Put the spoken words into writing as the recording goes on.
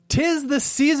'Tis the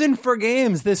season for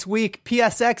games. This week,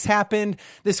 PSX happened.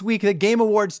 This week, the Game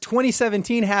Awards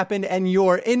 2017 happened, and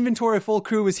your Inventory Full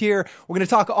crew is here. We're going to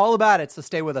talk all about it, so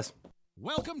stay with us.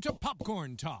 Welcome to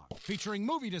Popcorn Talk, featuring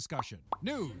movie discussion,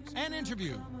 news, and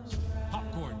interviews.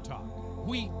 Popcorn Talk.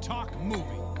 We talk movies.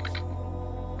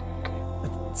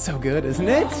 It's so good, isn't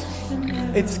it?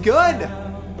 It's good.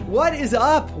 What is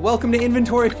up? Welcome to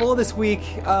Inventory Full this week.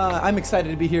 I'm excited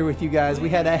to be here with you guys. We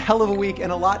had a hell of a week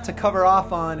and a lot to cover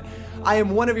off on. I am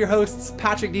one of your hosts,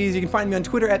 Patrick Dees. You can find me on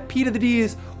Twitter at P to the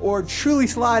D's or Truly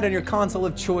Slide on your console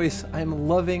of choice. I am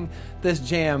loving this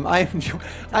jam. I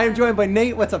am joined by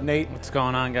Nate. What's up, Nate? What's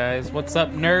going on, guys? What's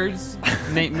up, nerds?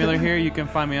 Nate Miller here. You can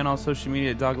find me on all social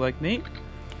media at DogLikeNate.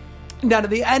 Down to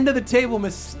the end of the table,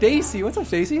 Miss Stacy. What's up,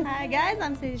 Stacy? Hi, guys.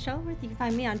 I'm Stacy Shuttleworth. You can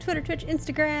find me on Twitter, Twitch,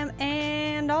 Instagram,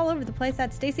 and all over the place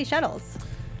at Stacy Shuttles.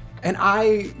 And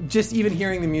I, just even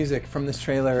hearing the music from this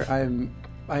trailer, I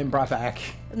am brought back.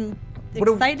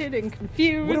 Excited and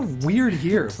confused. What a weird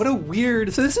year. What a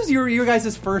weird... So this is your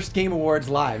guys' first Game Awards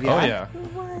live, yeah? Oh, yeah.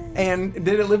 And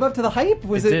did it live up to the hype?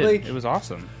 It did. It was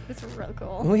awesome. It's real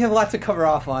cool. We have a lot to cover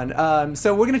off on.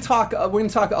 So we're going to talk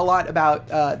a lot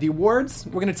about the awards.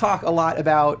 We're going to talk a lot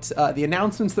about the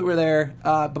announcements that were there.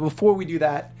 But before we do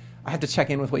that, I have to check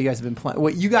in with what you guys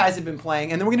have been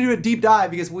playing. And then we're going to do a deep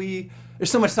dive because there's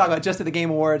so much to talk about just at the Game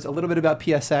Awards, a little bit about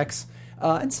PSX,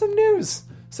 and some news.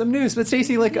 But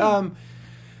Stacey,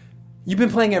 you've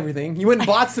been playing everything. You went and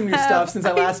bought some new stuff since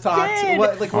I last talked. Did.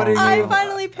 What are you? I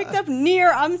finally picked up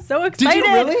Nier. I'm so excited. Did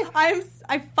you really?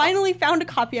 I finally found a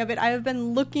copy of it. I have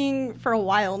been looking for a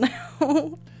while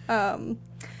now.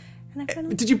 And I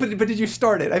finally... Did you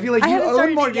start it? I feel like you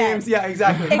own more games. Yeah,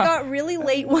 exactly. It got really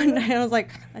late one night, and I was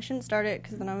like, I shouldn't start it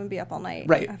because then I'm gonna be up all night.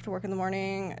 Right. I have to work in the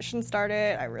morning. I shouldn't start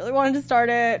it. I really wanted to start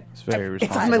it. It's very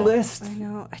responsible. It's on my list. I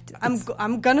know.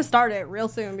 I'm gonna start it real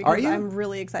soon because Are you? I'm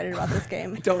really excited about this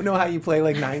game. I don't know how you play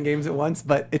 9 games at once,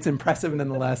 but it's impressive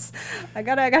nonetheless. I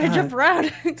gotta jump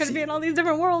around. Gotta be in all these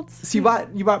different worlds. So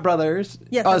you bought Brothers,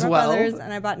 yes, as I bought well. Brothers,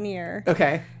 and I bought Nier.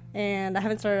 Okay. And I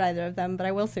haven't started either of them, but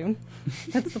I will soon.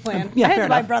 That's the plan. Yeah, I had fair to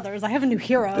buy enough. Brothers. I have a new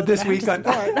hero This that week I have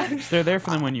to support. They're there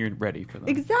for them when you're ready for them.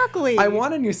 Exactly. I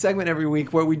want a new segment every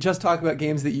week where we just talk about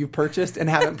games that you've purchased and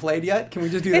haven't played yet. Can we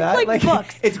just do that? It's like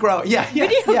books. It's growing. Yeah, yes,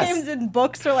 Video yes. games and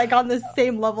books are on the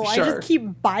same level. Sure. I just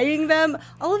keep buying them.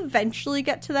 I'll eventually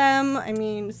get to them. I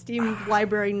mean, Steam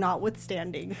library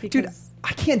notwithstanding. Because Dude,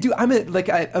 I can't do. I'm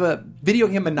a video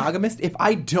game monogamist. If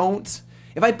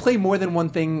I play more than one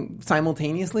thing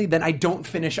simultaneously, then I don't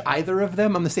finish either of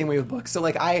them. I'm the same way with books. So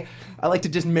I like to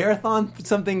just marathon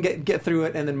something, get through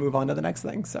it, and then move on to the next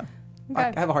thing. So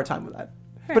okay. I have a hard time with that.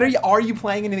 But are you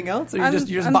playing anything else, or you're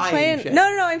just buying shit? No,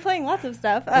 I'm playing lots of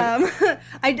stuff.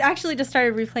 I actually just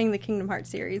started replaying the Kingdom Hearts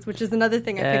series, which is another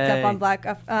thing I picked up on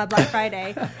Black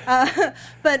Friday.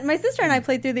 But my sister and I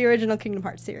played through the original Kingdom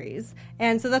Hearts series,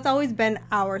 and so that's always been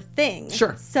our thing.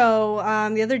 Sure. So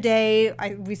the other day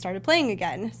we started playing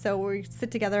again. So we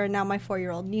sit together, and now my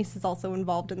 4-year-old niece is also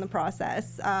involved in the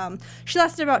process. She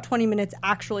lasted about 20 minutes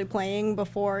actually playing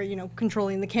before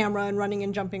controlling the camera and running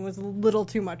and jumping was a little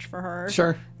too much for her.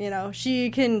 Sure. She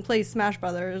can play Smash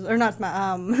Brothers, or not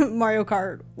Mario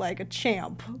Kart like a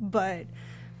champ, but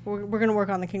we're going to work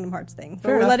on the Kingdom Hearts thing. But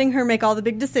we're letting her make all the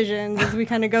big decisions as we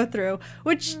kind of go through,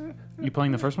 which... You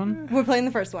playing the first one? We're playing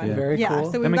the first one. Yeah. Very cool.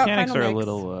 So the we've got mechanics final are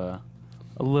mix.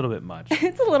 a little bit much.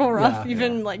 It's a little rough,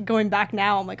 going back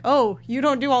now. I'm like, oh, you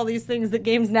don't do all these things that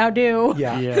games now do.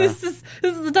 Yeah. This is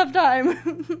a tough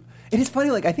time. It is funny,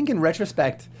 I think in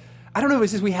retrospect, I don't know if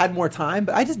it's just we had more time,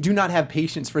 but I just do not have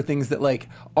patience for things that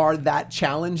are that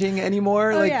challenging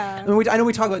anymore. Yeah. I know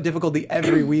we talk about difficulty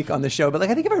every week on the show, but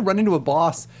I think if I run into a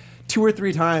boss 2 or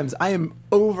 3 times, I am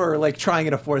over trying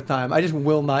it a 4th time. I just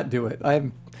will not do it.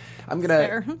 I'm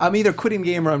either quitting the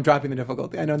game or I'm dropping the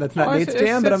difficulty. I know that's not Nate's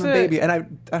jam, but I'm a baby, and I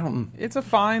don't. It's a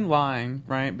fine line,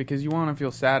 right? Because you want to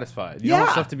feel satisfied. You don't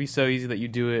want stuff to be so easy that you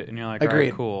do it and you're like, agreed. All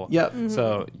right, cool. Yep. Mm-hmm.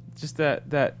 So just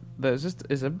that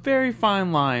is a very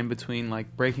fine line between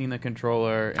breaking the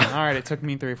controller and all right, it took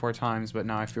me 3 or 4 times, but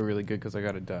now I feel really good because I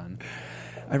got it done.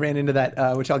 I ran into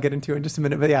that, which I'll get into in just a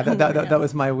minute. But yeah, that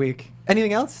was my week.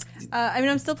 Anything else?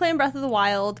 I'm still playing Breath of the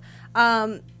Wild.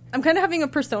 I'm kind of having a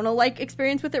Persona-like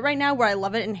experience with it right now, where I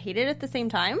love it and hate it at the same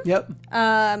time. Yep.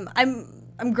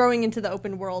 I'm growing into the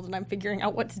open world, and I'm figuring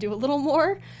out what to do a little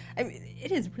more. I mean,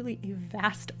 it is really a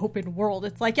vast open world.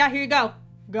 It's like, yeah, here you go.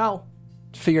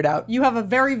 Figured out. You have a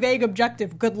very vague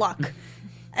objective. Good luck.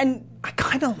 And I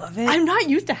kind of love it. I'm not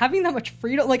used to having that much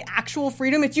freedom, like actual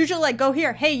freedom. It's usually like, go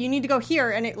here. Hey, you need to go here.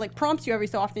 And it like prompts you every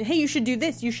so often. Hey, you should do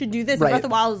this. You should do this. Right. And Breath of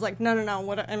the Wild is like, no.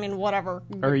 Whatever.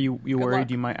 Or are you Good worried luck.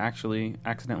 you might actually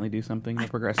accidentally do something to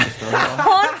progress the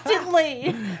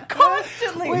story?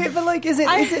 Constantly. Wait, but like, is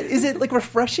it like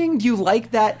refreshing? Do you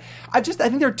like that? I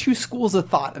think there are two schools of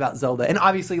thought about Zelda, and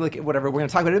obviously, like, whatever, we're going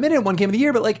to talk about it in a minute. One game of the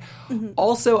year, but like,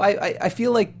 also, I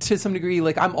feel like to some degree,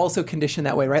 like, I'm also conditioned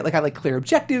that way, right? Like, I like clear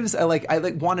objectives. I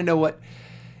want to know what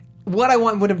I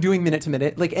want when I'm doing minute to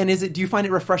minute. Like, and do you find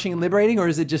it refreshing and liberating, or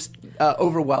is it just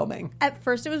overwhelming? At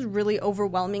first, it was really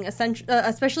overwhelming,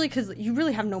 especially because you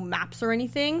really have no maps or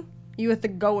anything. You have to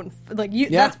go and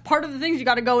that's part of the things you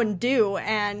got to go and do,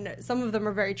 and some of them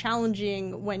are very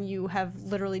challenging when you have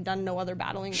literally done no other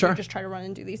battling. Sure. You just try to run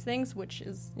and do these things, which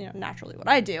is naturally what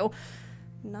I do.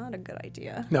 Not a good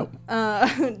idea. No.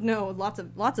 No, lots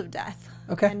of death.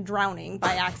 Okay. And drowning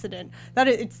by accident.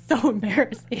 It's so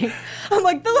embarrassing. I'm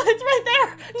like, the light's right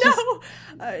there. No.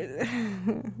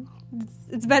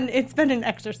 It's been an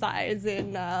exercise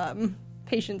in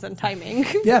patience and timing.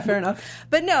 Yeah, fair enough.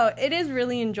 But no, it is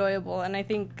really enjoyable, and I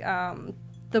think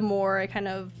the more I kind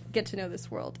of get to know this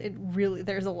world,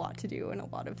 there's a lot to do and a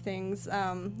lot of things,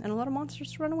 and a lot of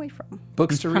monsters to run away from.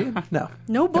 Books to read?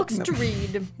 No books to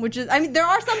read, which is, there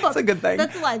are some books. That's a good thing.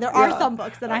 That's a lie. There are some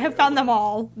books that I have found them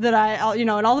all, that in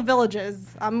all the villages.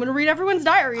 I'm going to read everyone's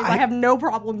diaries. I have no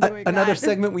problem doing that. Another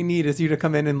segment we need is you to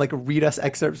come in and like read us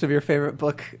excerpts of your favorite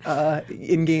book,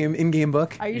 in-game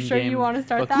book. Are you sure you want to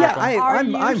start book that? Yeah,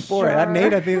 I'm for it.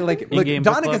 Nate, I feel like, look, In-game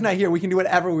book Donnica's club. not here. We can do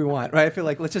whatever we want, right? I feel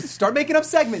like let's just start making up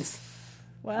segments.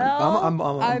 Well, I'm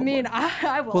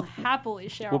I will happily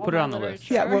share. we'll all put it my on the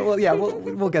list.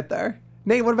 literature. We'll get there.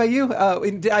 Nate, what about you?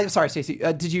 Sorry, Stacey.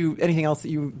 Did you anything else that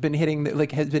you've been hitting that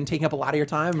like has been taking up a lot of your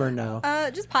time, or no?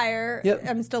 Just Pyre. Yep.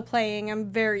 I'm still playing. I'm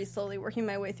very slowly working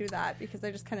my way through that because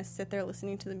I just kind of sit there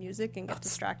listening to the music and get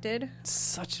distracted.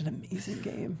 Such an amazing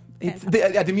game.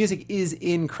 The music is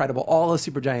incredible. All the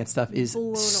Supergiant stuff is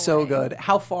Blown so away. good.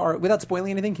 How far, without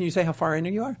spoiling anything, can you say how far in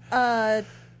you are?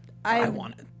 I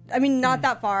want it. Not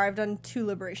that far. I've done 2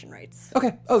 liberation rates.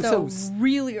 Okay. Oh, so so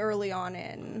really early on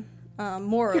in,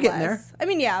 more or You're less.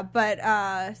 getting there. But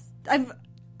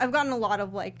I've gotten a lot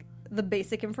of like the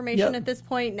basic information Yep. at this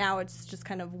point. Now it's just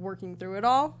kind of working through it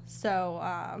all. So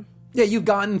yeah, you've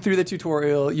gotten through the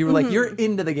tutorial. You were like, you're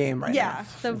into the game right now. yeah,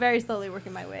 so very slowly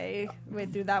working my way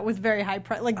through that with very high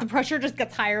the pressure just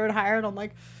gets higher and higher, and I'm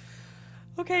like,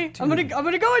 okay, I'm gonna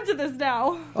go into this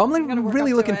now. I'm like gonna work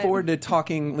really up to looking it. forward to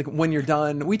talking like when you're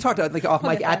done. We talked like off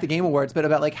mic get at there. the Game Awards, but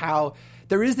about like how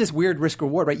there is this weird risk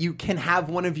reward, right? You can have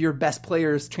one of your best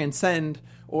players transcend,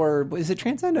 or is it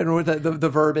transcend? I don't know what the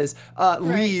verb is.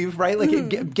 Leave, right?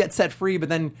 Like get set free, but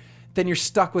then you're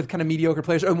stuck with kind of mediocre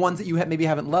players or ones that you maybe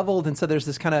haven't leveled, and so there's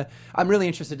this kind of. I'm really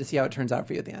interested to see how it turns out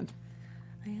for you at the end.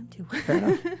 I am too. Fair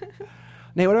enough.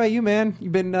 Nate, what about you, man?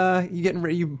 You've been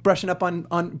you brushing up on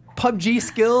PUBG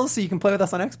skills so you can play with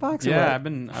us on Xbox? Or Yeah,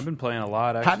 what? I've been playing a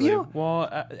lot. Actually. Have you?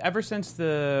 Well, ever since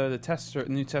the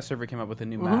new test server came up with a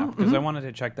new map, because I wanted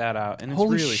to check that out, and it's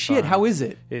Holy really shit! fun. How is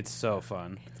it? It's so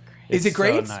fun. Is it It's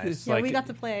great? So nice. Yeah, Like, we got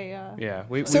to play. Yeah,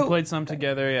 we So- played some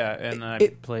together. Yeah, and I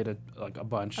played a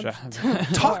bunch.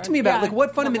 Talk to me about Yeah, like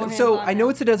what fundamental. more So hands-on, I know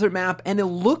yeah. it's a desert map, and it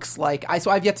looks like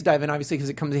I've yet to dive in, obviously, because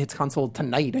it hits console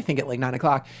tonight. I think at like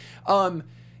 9:00.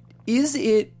 Is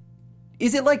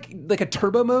it like a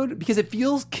turbo mode? Because it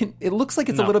feels it looks like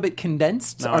it's a No. little bit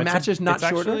condensed. Our matches not it's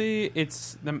shorter. Actually,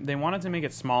 they wanted to make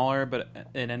it smaller, but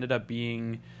it ended up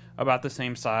being about the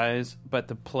same size. But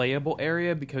the playable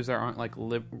area, because there aren't like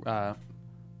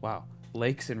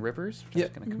lakes and rivers. I'm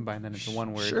just going to combine that into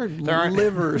one word. Sure, There aren't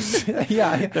livers.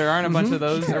 Yeah. there aren't a bunch of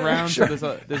those around, Sure.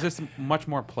 so there's just a much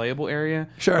more playable area.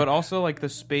 Sure. But also like the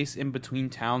space in between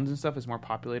towns and stuff is more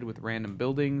populated with random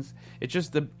buildings. It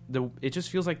just it just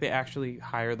feels like they actually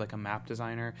hired like a map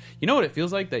designer. You know what it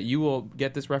feels like that you will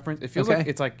get this reference? It feels Okay. like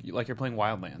it's like you're playing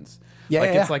Wildlands. Yeah,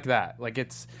 like yeah, it's yeah. like that. Like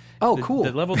it's Oh, the, cool.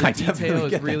 The level I of definitely detail get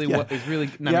is that, really yeah. what is really.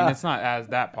 I Yeah. mean, it's not as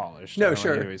that polished. No, I don't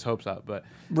sure. want to get his hopes up, but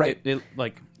Right. It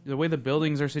like the way the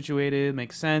buildings are situated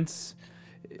makes sense.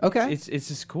 Okay. It's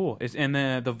just cool. And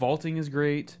the vaulting is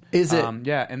great. Is it?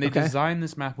 Yeah, and they Okay. designed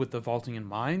this map with the vaulting in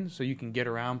mind, so you can get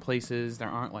around places. There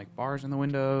aren't like bars in the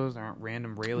windows. There aren't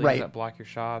random railings Right. that block your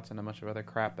shots, and a bunch of other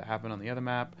crap that happened on the other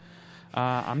map.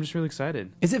 I'm just really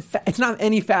excited. Is it? It's not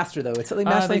any faster though. It's like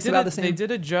match length's about the same. They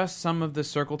did adjust some of the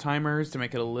circle timers to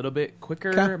make it a little bit quicker,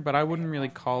 Okay. but I wouldn't really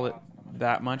call it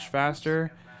that much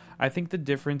faster. I think the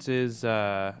difference is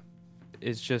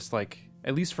just like,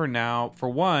 at least for now, for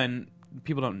one,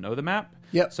 people don't know the map.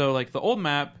 Yep. So like the old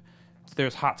map,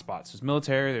 there's hot spots. There's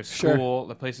military, there's Sure. school,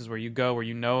 the places where you go where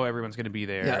you know everyone's going to be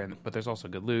there, Yeah. but there's also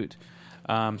good loot.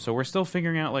 So we're still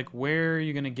figuring out like where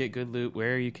you're going to get good loot,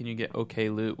 can you get okay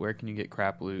loot, where can you get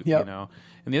crap loot, Yep. you know.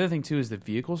 And the other thing too is the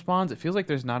vehicle spawns. It feels like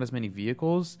there's not as many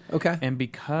vehicles. Okay. And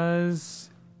because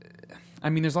I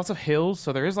mean, there's lots of hills,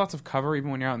 so there is lots of cover even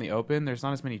when you're out in the open. There's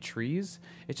not as many trees.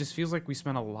 It just feels like we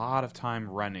spend a lot of time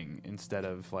running instead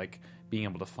of like being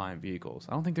able to find vehicles.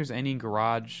 I don't think there's any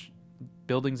garage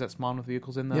buildings that spawn with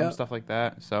vehicles in them, Yep. stuff like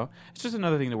that. So it's just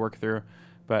another thing to work through,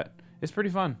 but it's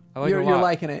pretty fun. I like it a lot. You're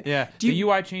liking it. Yeah. Do The you-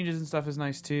 UI changes and stuff is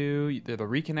nice too. The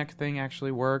reconnect thing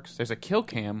actually works. There's a kill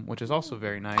cam, which is also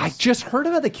very nice. I just heard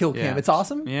about the kill cam. Yeah. It's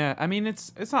awesome. Yeah, I mean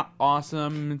it's not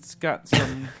awesome. It's got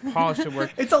some polish to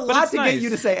work. It's a but lot it's to nice. get you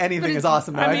to say anything is it's-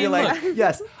 awesome. Though. I I feel mean, like look,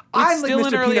 yes, It's I'm like still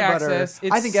in Mr. early Peanut Butter. access.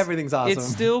 I think everything's awesome. It's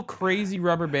still crazy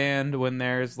rubber band when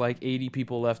there's like 80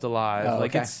 people left alive. Oh,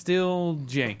 like okay. it's still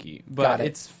janky, Got but it.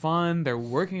 it's fun. They're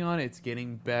working on it. It's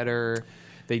getting better.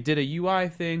 They did a UI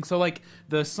thing. So like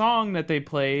the song that they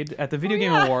played at the Video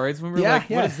Game Awards, when we were Yeah, like,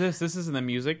 yeah. what is this? This isn't the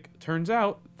music. Turns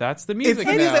out that's the music.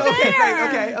 It's the now. music. Okay, there.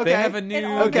 great. Okay. They have a new,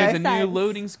 all there's a makes new sense.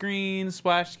 loading screen,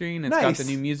 splash screen. It's got Nice. the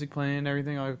new music playing and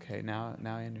everything. Okay, now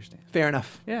I understand. Fair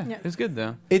enough. Yeah, Yes. it's good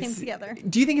though. It's, together.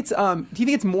 Do you think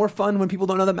it's more fun when people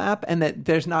don't know the map and that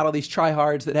there's not all these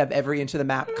tryhards that have every inch of the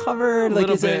map covered? A Like,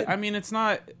 little is bit. it? I mean, it's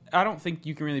not. I don't think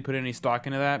you can really put any stock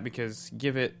into that because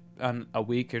give it a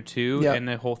week or two, Yep. and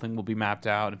the whole thing will be mapped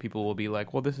out, and people will be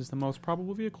like, "Well, this is the most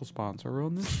probable vehicle spawn, so we're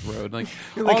on this road." Like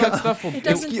all Like, that stuff will. It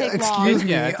doesn't take long. excuse me.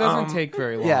 Yeah, it doesn't take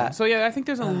very long. yeah. So yeah, I think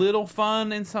there's a little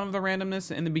fun in some of the randomness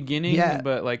in the beginning. Yeah.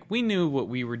 But like we knew what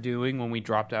we were doing when we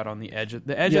dropped out on the edge.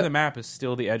 The edge Yep. of the map is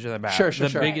still the edge of the map. Sure, the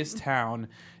sure. biggest town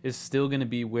is still going to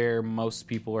be where most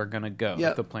people are going to go Yep.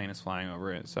 if the plane is flying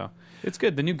over it. So it's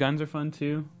good. The new guns are fun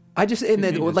too. I just in the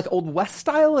Convenience. like old West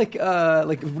style, like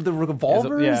the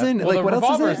revolvers and Well, like the what else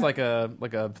revolver is is it?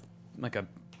 like a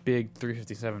big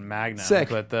 357 Magnum. Sick.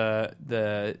 But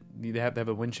they have to have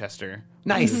a Winchester.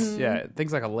 Nice. Yeah,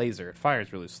 things like a laser. It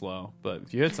fires really slow, but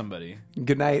if you hit somebody,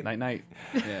 Good night. night.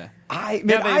 Yeah.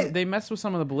 They They messed with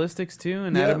some of the ballistics too,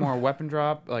 and Yeah. added more weapon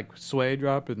drop, like sway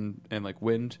drop, and like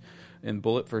wind and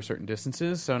bullet for certain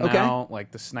distances. So Okay. now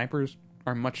like the snipers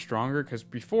are much stronger because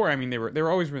before, I mean, they were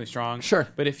always really strong. Sure.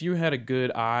 But if you had a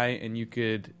good eye and you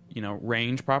could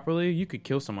range properly, you could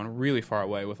kill someone really far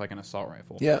away with like an assault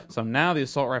rifle. Yeah. So now the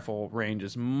assault rifle range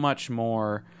is much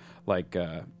more like.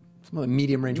 Some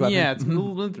medium range weapon. Yeah, it's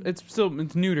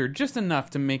neutered just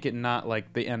enough to make it not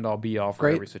like the end all be all for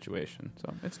Great. every situation.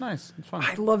 So it's nice. It's fun.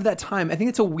 I love that time. I think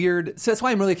it's a weird. So that's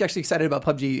why I'm really actually excited about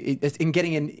PUBG in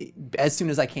getting in as soon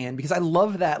as I can because I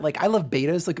love that. Like I love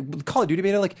betas, like Call of Duty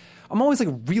beta. Like I'm always like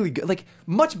really good, like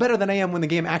much better than I am when the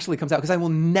game actually comes out because I will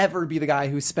never be the guy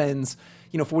who spends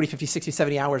 40, 50, 60,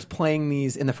 70 hours playing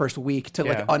these in the first week to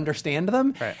like Yeah. understand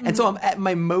them. Right. And so I'm at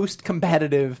my most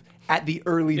competitive at the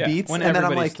early Yeah, beats, when and then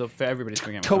I'm everybody's like. everybody's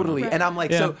doing it. Totally, and I'm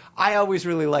like, Yeah. so I always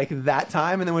really like that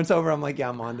time, and then when it's over, I'm like, yeah,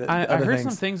 I'm on to I other heard things.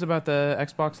 some things about the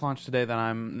Xbox launch today that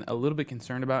I'm a little bit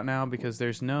concerned about now because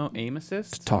there's no aim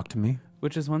assist, Talk to me.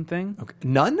 which is one thing. Okay.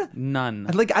 None. None.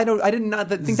 Like I did not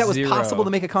think that was Zero. possible to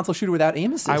make a console shooter without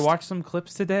aim assist. I watched some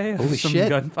clips today of Holy some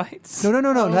shit. gunfights.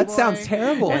 No, that boy. sounds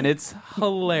terrible. And it's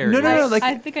hilarious. No, like-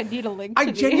 I think I need a link. I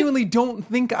to these. genuinely don't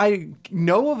think I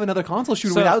know of another console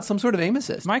shooter So- without some sort of aim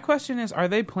assist. My question is, are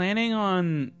they planning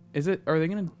on? Are they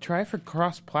going to try for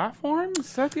cross-platform?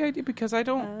 Is that the idea? Because I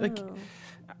don't like.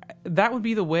 That would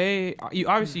be the way. You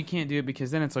obviously you can't do it because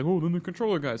then it's like, oh, then the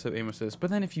controller guys have aim assist. But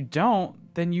then if you don't,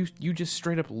 then you just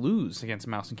straight up lose against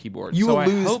mouse and keyboard. You So will I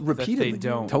lose hope that repeatedly. they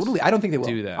don't Totally, I don't think they will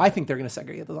do that. I think they're going to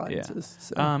segregate the Yeah. audiences.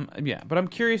 So. Yeah, but I'm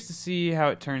curious to see how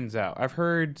it turns out. I've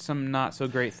heard some not so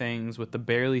great things with the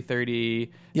barely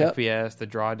 30 Yep. FPS. The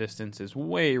draw distance is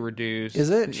way reduced. Is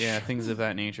it? Yeah, things of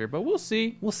that nature. But we'll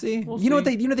see. We'll see. We'll You know what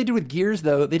see. they did with Gears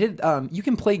though? They did. You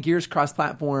can play Gears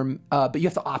cross-platform, but you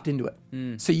have to opt into it.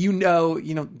 So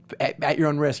at your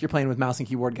own risk, you're playing with mouse and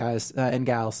keyboard guys and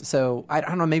gals. So I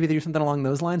don't know. Maybe they do something along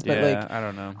those lines. But Yeah, like, I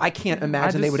don't know. I can't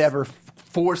imagine they just- would ever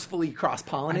forcely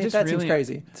cross-pollinate. That seems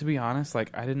crazy. To be honest,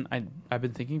 like I've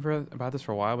been thinking about this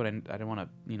for a while, but I didn't want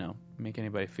to make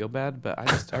anybody feel bad. But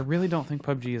I really don't think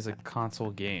PUBG is a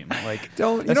console game. Like You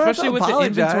don't have to especially with the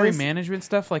inventory apologize. management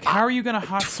stuff. Like how are you going to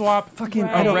hot swap Fucking-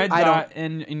 a I don't- red I dot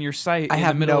in your sight I in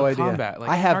have the middle no of idea. combat? Like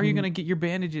I have how are you going to get your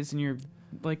bandages and your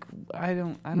like I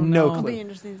don't No know. clue. It'll be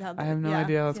interesting to how I have no yeah,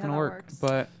 idea how it's see going to that work, works.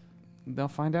 but they'll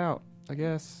find out, I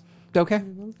guess. Okay.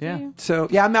 Yeah. So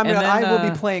yeah, And then, I will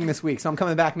be playing this week. So I'm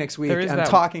coming back next week. there is I'm that-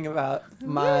 talking about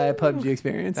my PUBG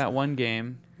experience. That one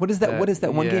game. What is that? What is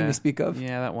that one game yeah. you speak of?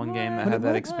 Yeah, that one game that What- had that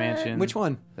what- expansion. Which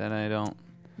one? That I don't.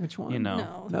 Which one? You know,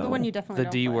 No, No. the one you definitely the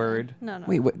don't D play. word. No.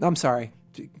 Wait, I'm sorry.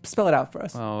 Spell it out for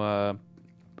us. Oh,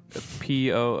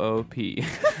 POOP.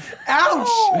 Ouch!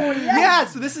 Yeah,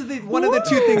 so this is one of the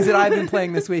two things that I've been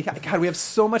playing this week. God, we have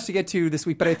so much to get to this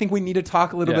week, but I think we need to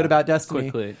talk a little bit about Destiny.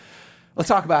 Quickly. Let's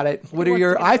talk about it. What are wants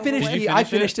your? to get I over finished. with? I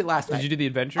finished it last night. Did you do the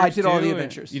adventures? I did all the too?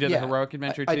 adventures. You did Yeah. the heroic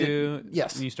adventure I too. did.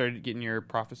 Yes. And you started getting your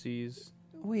prophecies.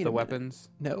 Wait a the minute. weapons.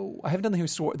 No, I haven't done the hero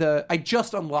sword. I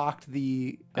just unlocked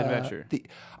the adventure.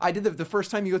 I did the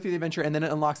first time you go through the adventure, and then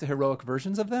it unlocks the heroic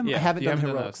versions of them. Yeah, I haven't you done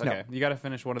haven't heroics. those. No. Okay, you got to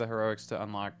finish one of the heroics to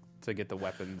unlock to get the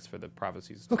weapons for the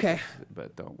prophecies. Okay.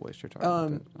 But don't waste your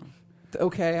time. With it.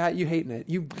 Okay, you hating it?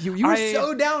 You were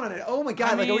so down on it. Oh my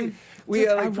god! I mean, like we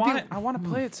I for want people- I want to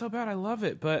play it so bad. I love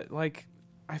it, but like.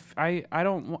 I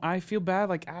don't. I feel bad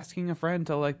like asking a friend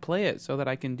to like play it so that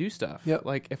I can do stuff. Yep.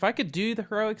 Like if I could do the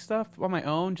heroic stuff on my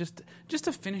own, just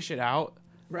to finish it out,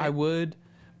 Right. I would.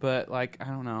 But like I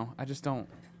don't know. I just don't.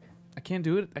 I can't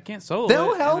do it. I can't solo.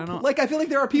 They'll it, and I help. don't- Like I feel like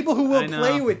there are people who will I know.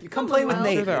 play with you. Come play with I'm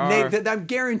Nate. sure there Nate, are. I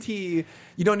guarantee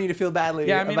you don't need to feel badly.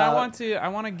 Yeah, I mean, about, I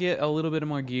want to get a little bit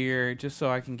more gear just so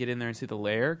I can get in there and see the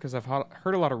lair because I've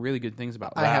heard a lot of really good things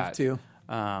about that. I have too.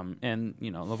 And you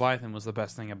know, Leviathan was the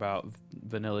best thing about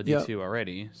Vanilla Yep. D2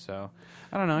 already. So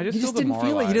I don't know. I just You feel just didn't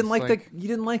feel it. You didn't like demoralized. you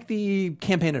didn't like the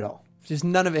campaign at all. Just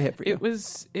none of it hit for you.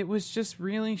 It was just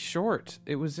really short.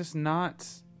 It was just not.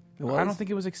 It was? I don't think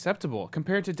it was acceptable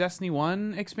compared to Destiny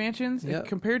 1 expansions. Yep.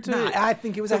 Compared to, Nah, I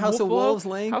think it was a to House of Wolves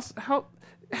link.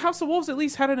 House of Wolves at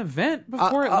least had an event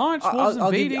before it launched. Wolves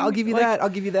Invading. I'll give you Like, that. I'll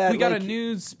give you that. We got Like, a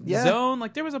new yeah. zone.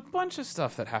 Like there was a bunch of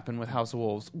stuff that happened with House of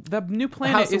Wolves. The new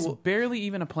planet House of is barely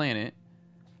even a planet.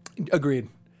 Agreed.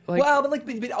 Like- well,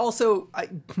 but also,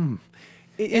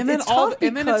 And then it's all tough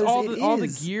it's all the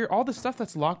is. gear, all the stuff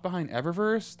that's locked behind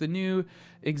Eververse, the new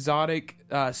exotic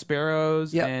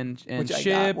sparrows Yep. and Which I got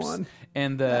ships one.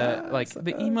 and the like so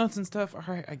the bad. emotes and stuff. All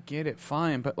right, I get it,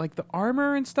 fine, but like the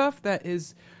armor and stuff that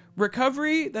is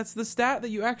recovery, that's the stat that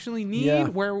you actually need. Yeah.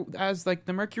 Whereas like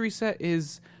the Mercury set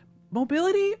is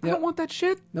mobility. I Yep. don't want that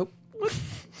shit. Nope. What?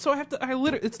 So I have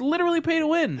to. It's literally pay to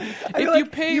win. feel If you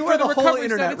like pay you for are the the whole recovery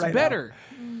internet set, it's right now. better.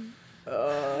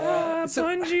 So-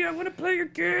 Bungie, I want to play your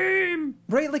game.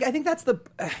 Right, like I think that's the.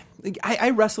 I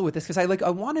wrestle with this because I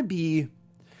want to be.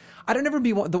 I don't ever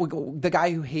be the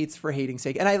guy who hates for hating's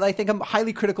sake, and I think I'm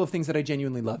highly critical of things that I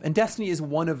genuinely love, and Destiny is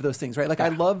one of those things, right? Like I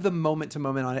love the moment to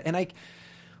moment on it, and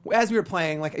as we were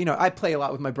playing, like I play a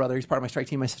lot with my brother. He's part of my strike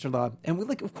team, my sister-in-law, and we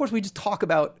of course we just talk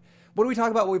about. What do we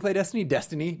talk about when we play Destiny?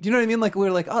 Destiny. Do you know what I mean? Like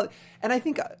we're like, oh, and I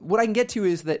think what I can get to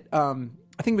is that.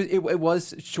 I think it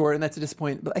was short, and that's a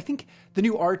disappointment. But I think the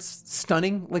new art's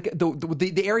stunning. Like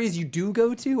the areas you do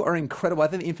go to are incredible. I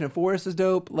think the Infinite Forest is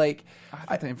dope. Like I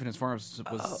thought the Infinite Forest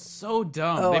was so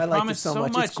dumb. Oh, They I liked it promised so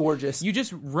much. It's gorgeous. You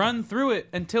just run through it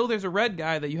until there's a red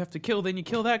guy that you have to kill. Then you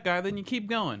kill that guy. Then you keep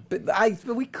going. But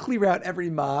we clear out every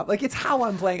mob. Like it's how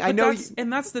I'm playing. I But know.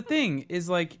 and that's the thing is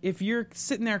like if you're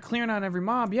sitting there clearing out every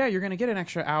mob, yeah, you're gonna get an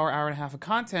extra hour and a half of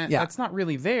content. Yeah. That's not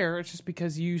really there. It's just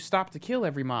because you stop to kill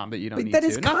every mob that you don't But need that to.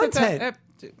 is Not content.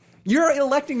 You're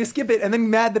electing to skip it and then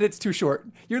mad that it's too short.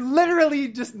 You're literally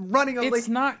just running. It's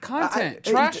not content.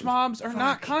 Trash mobs are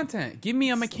not content. Give me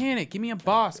a mechanic. Give me a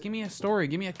boss. Give me a story.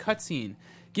 Give me a cutscene.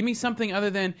 Give me something other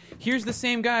than here's the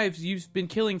same guy you've been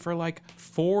killing for like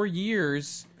 4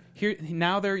 years. Here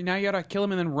now you gotta kill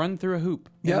him and then run through a hoop.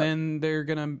 Yep. And then they're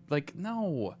gonna like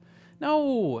no.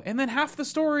 And then half the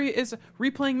story is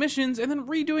replaying missions and then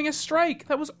redoing a strike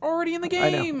that was already in the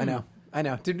game. I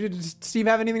know. Did Steve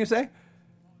have anything to say?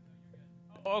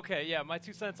 Okay, yeah, my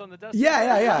 2 cents on the Destiny.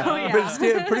 Yeah. Oh, yeah.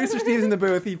 But Producer Steve's in the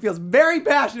booth. He feels very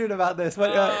passionate about this.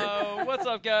 But, What's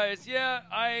up, guys? Yeah,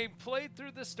 I played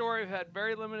through the story. I've had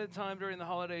very limited time during the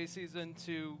holiday season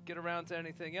to get around to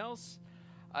anything else.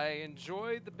 I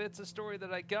enjoyed the bits of story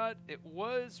that I got. It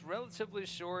was relatively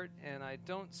short, and I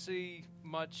don't see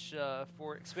much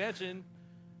for expansion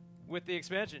with the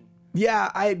expansion. yeah,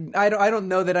 I don't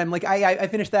know that I'm like I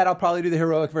finished that. I'll probably do the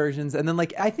heroic versions, and then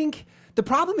like I think the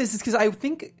problem is because I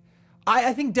think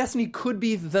Destiny could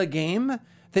be the game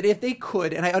that if they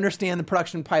could, and I understand the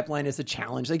production pipeline is a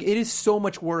challenge. Like it is so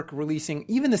much work releasing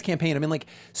even this campaign. I mean, like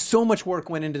so much work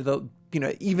went into the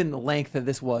even the length that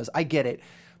this was. I get it,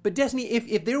 but Destiny,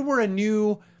 if there were a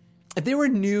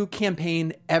new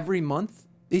campaign every month,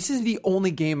 this is the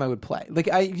only game I would play. Like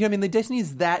the Destiny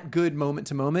is that good moment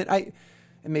to moment.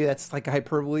 and maybe that's like a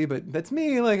hyperbole, but that's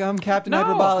me. Like I'm Captain No,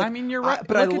 Hyperbolic. I mean you're right.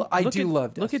 But I do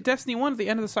love Look at Destiny 1 at the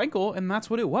end of the cycle, and that's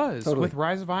what it was with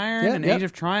Rise of Iron Yeah, and yep. Age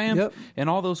of Triumph Yep. and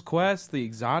all those quests, the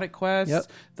exotic quests, Yep.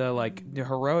 the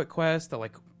heroic quests, the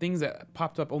like things that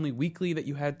popped up only weekly that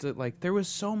you had to like. There was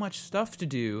so much stuff to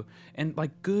do and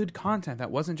like good content that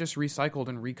wasn't just recycled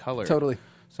and recolored. Totally.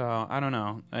 So I don't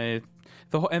know.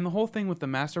 The whole thing with the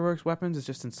Masterworks weapons is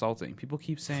just insulting. People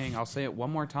keep saying, I'll say it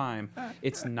one more time,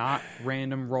 it's not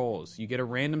random rolls. You get a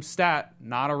random stat,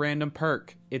 not a random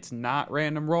perk. It's not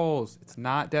random rolls. It's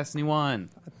not Destiny 1.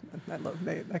 I love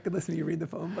Nate. I could listen to you read the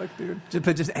phone book, dude.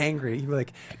 Just angry. You'd be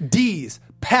like, D's,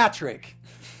 Patrick.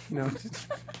 You know,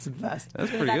 it's the best. That's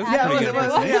pretty good. Yeah, That's it pretty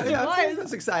was. good. Yeah, I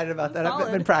was excited about that. I've been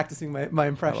Solid. practicing my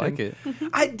impression. I like it.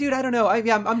 I don't know.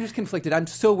 I'm just conflicted. I'm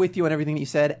so with you on everything that you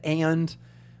said, and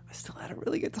I still had a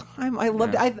really good time. I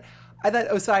loved it. I thought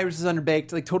Osiris is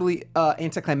underbaked, like totally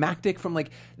anticlimactic. From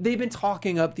like they've been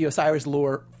talking up the Osiris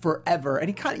lore forever,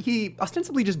 and he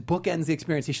ostensibly just bookends the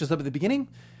experience. He shows up at the beginning.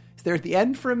 He's there at the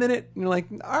end for a minute, and you're like,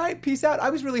 all right, peace out. I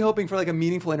was really hoping for like a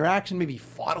meaningful interaction, maybe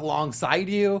fought alongside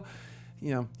you.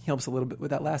 You know, he helps a little bit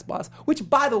with that last boss. Which,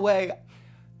 by the way,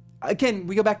 again,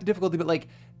 we go back to difficulty, but like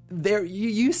there,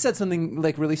 you said something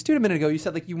like really astute a minute ago. You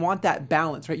said like you want that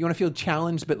balance, right? You want to feel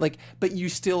challenged, but you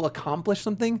still accomplish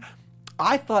something.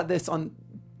 I thought this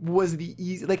was the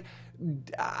easy like.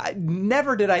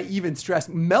 Never did I even stress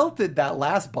melted that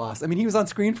last boss. I mean, he was on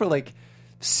screen for like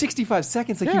 65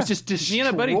 seconds. Like he was just Me and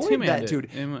a buddy destroyed that two-manned dude.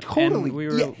 it. Totally, And we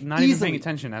were not even easily. paying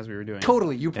attention as we were doing it.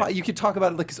 Totally, you could talk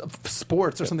about it like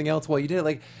sports or something else while you did it.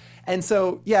 Like, and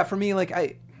so yeah, for me, like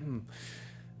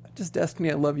just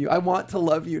Destiny. I love you. I want to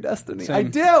love you, Destiny. Same. I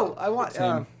do. I want.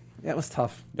 Same. Yeah, it was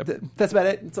tough. Yep. That's about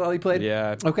it. That's all you played.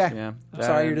 Yeah. Okay. Yeah. I'm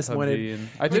sorry you're And disappointed. PUBG and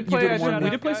I did You play. did one We more.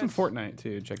 did play some Guys. Fortnite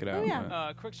too. Check it out. yeah.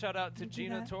 But- Quick shout out to do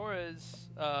Gina that. Torres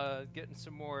getting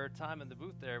some more time in the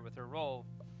booth there with her role.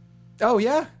 Oh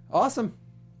yeah, awesome.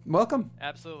 Welcome.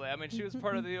 Absolutely. I mean, she was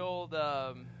part of the old.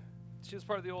 She was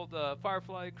part of the old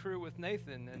Firefly crew with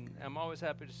Nathan, and I'm always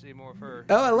happy to see more of her.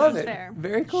 Oh, I love That's it. fair.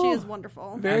 Very cool. She is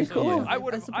wonderful. Very Absolutely. cool. I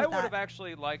would I have. support I would have that.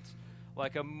 actually liked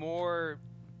like a more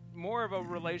of a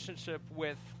relationship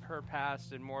with her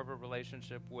past and more of a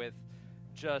relationship with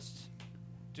just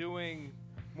doing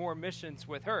more missions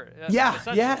with her. Yeah,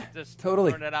 Essentially, yeah, just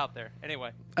totally. throwing it out there.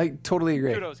 Anyway, I totally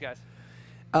agree. kudos, guys.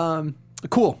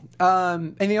 Cool.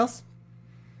 Anything else?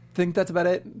 Think that's about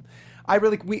it.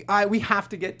 We have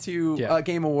to get to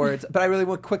Game Awards, but I really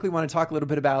quickly want to talk a little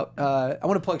bit about. I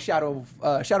want to plug Shadow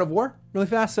of War really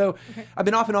fast. So I've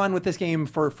been off and on with this game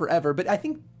for forever, but I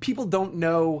think people don't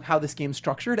know how this game's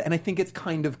structured, and I think it's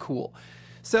kind of cool.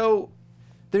 So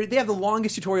they have the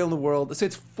longest tutorial in the world. So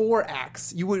it's 4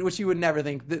 acts, which you would never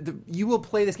think. You will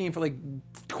play this game for like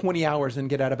 20 hours and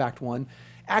get out of Act 1.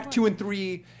 Act 2 and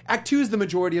 3. Act 2 is the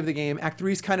majority of the game. Act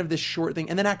 3 is kind of this short thing.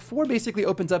 And then Act 4 basically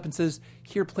opens up and says,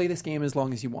 here, play this game as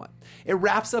long as you want. It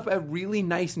wraps up a really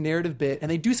nice narrative bit, and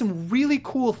they do some really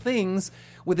cool things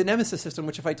with the Nemesis system,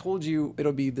 which if I told you,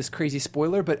 it'll be this crazy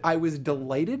spoiler, but I was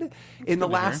delighted. In the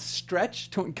last stretch,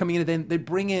 coming in, then they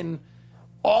bring in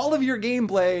all of your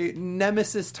gameplay,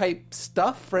 Nemesis-type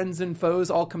stuff, friends and foes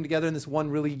all come together in this one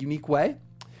really unique way.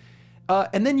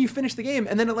 And then you finish the game,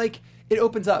 and then it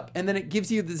opens up, and then it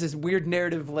gives you this weird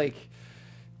narrative, like,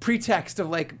 pretext of,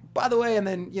 like, by the way, and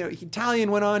then, you know, Italian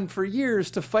went on for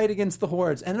years to fight against the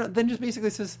hordes, and then just basically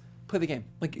says, play the game.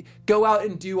 Like, go out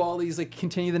and do all these, like,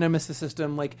 continue the Nemesis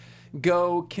system, like,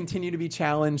 go continue to be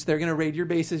challenged. They're going to raid your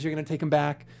bases, you're going to take them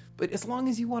back. But as long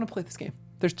as you want to play this game,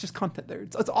 there's just content there.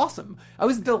 It's awesome. I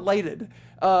was delighted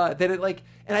that it, like,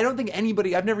 and I don't think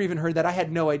anybody, I've never even heard that. I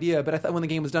had no idea, but I thought when the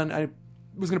game was done, I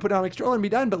was going to put it on my controller and be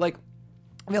done. But, like,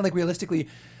 I mean, like, realistically,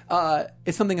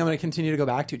 it's something I'm going to continue to go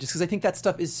back to just because I think that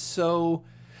stuff is so...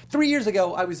 3 years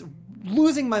ago, I was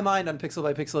losing my mind on Pixel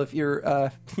by Pixel. If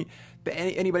you're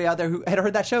anybody out there who had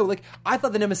heard that show, like, I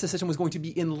thought the Nemesis system was going to be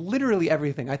in literally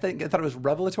everything. I thought it was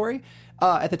revelatory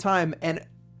at the time, and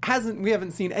we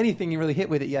haven't seen anything really hit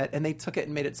with it yet, and they took it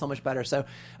and made it so much better. So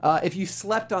if you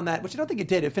slept on that, which I don't think it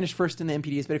did, it finished first in the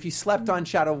MPDs, but if you slept on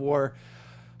Shadow of War,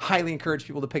 highly encourage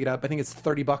people to pick it up. I think it's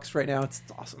 $30 right now. It's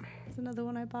awesome. It's another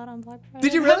one I bought on Black Friday.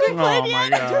 Did you really? Haven't played Oh,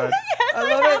 yet. my God. Yes, I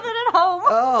love have it. it at home.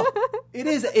 Oh,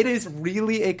 it is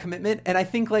really a commitment, and I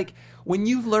think, like, when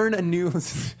you learn a new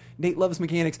Nate loves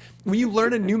mechanics. When you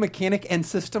learn a new mechanic and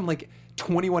system like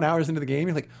 21 hours into the game,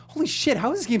 you're like, holy shit,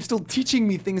 how is this game still teaching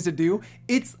me things to do?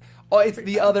 It's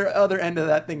the other end of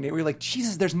that thing, Nate, where you're like,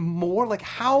 Jesus, there's more. Like,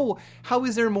 how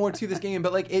is there more to this game?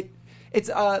 But like it's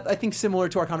I think similar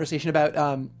to our conversation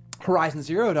about Horizon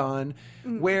Zero Dawn,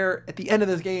 where at the end of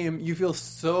this game you feel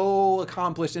so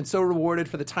accomplished and so rewarded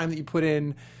for the time that you put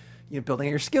in, building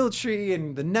your skill tree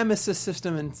and the Nemesis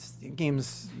system, and the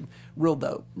game's real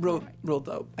dope. Real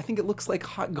dope. I think it looks like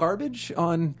hot garbage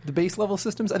on the base level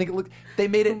systems. I think they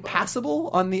made it passable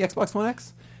on the Xbox One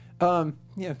X.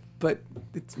 But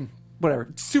it's whatever.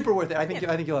 It's super worth it. I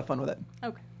think you'll have fun with it.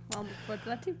 Okay. Well, what's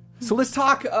that too? So let's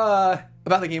talk about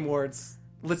the Game Awards.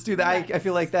 Let's do that. Yes. I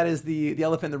feel like that is the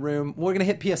elephant in the room. We're gonna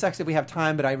hit PSX if we have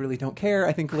time, but I really don't care.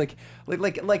 I think like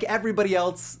everybody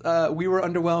else, we were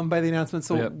underwhelmed by the announcement,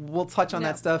 so we'll touch on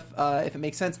that stuff if it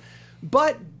makes sense.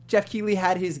 But Jeff Keighley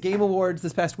had his Game Awards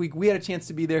this past week. We had a chance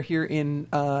to be there here in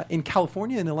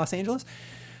California, in Los Angeles.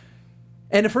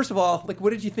 And first of all,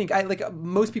 what did you think?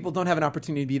 Most people don't have an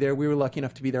opportunity to be there. We were lucky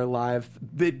enough to be there live,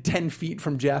 10 feet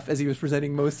from Jeff as he was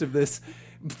presenting most of this,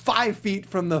 5 feet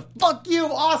from the "fuck you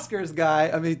Oscars" guy.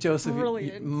 I mean, Joseph,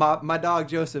 my dog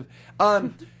Joseph.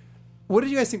 What did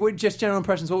you guys think? What just general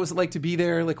impressions? What was it like to be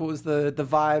there? What was the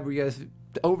vibe? Were you guys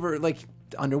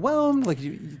underwhelmed? What do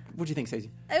you think,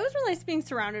 Stacey? It was really nice being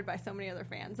surrounded by so many other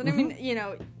fans. And I mean,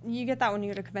 you get that when you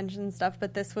go to conventions and stuff,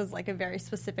 but this was a very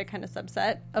specific kind of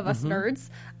subset of us nerds.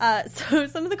 So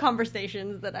some of the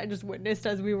conversations that I just witnessed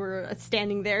as we were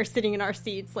standing there, sitting in our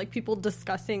seats, people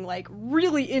discussing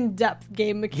really in-depth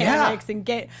game mechanics and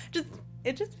it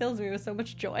just fills me with so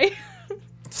much joy.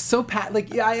 So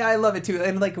I love it too.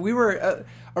 And we were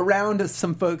around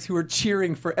some folks who were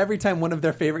cheering for every time one of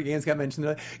their favorite games got mentioned.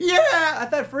 They're like, yeah! I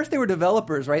thought first they were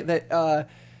developers, right? That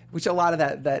which a lot of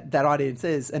that audience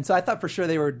is. And so I thought for sure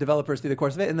they were developers through the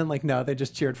course of it. And then no, they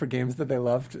just cheered for games that they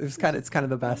loved. It's kind of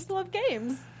the best. I love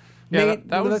games. Yeah, Nate,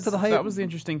 that was the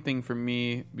interesting thing for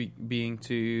me, being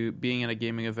in a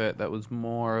gaming event that was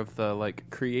more of the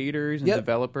creators and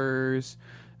developers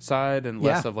side and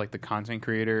less of the content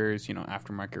creators,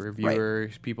 aftermarket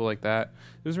reviewers, people like that.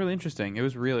 It was really interesting. It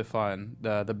was really fun.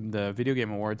 The Video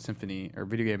Game Awards Symphony, or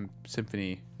Video Game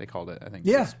Symphony, they called it. I think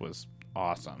this was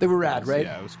awesome. They were rad, right?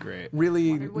 Yeah, it was great.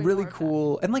 Really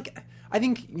cool. And I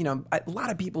think a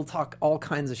lot of people talk all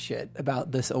kinds of shit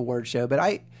about this award show, but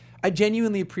I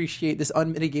genuinely appreciate this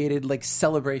unmitigated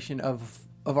celebration of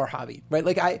our hobby,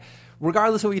 right?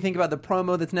 Regardless of what you think about the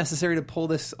promo that's necessary to pull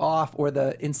this off, or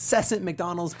the incessant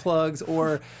McDonald's plugs,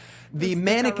 or the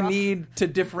manic need to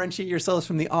differentiate yourselves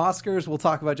from the Oscars, we'll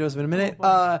talk about Joseph in a minute.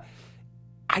 I'm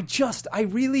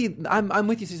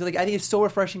with you, Susie. I think it's so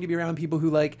refreshing to be around people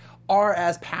who are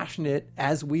as passionate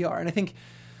as we are, and I think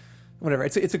whatever,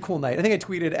 it's a cool night. I think I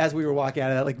tweeted as we were walking out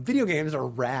of that, video games are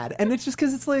rad, and it's just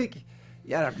because it's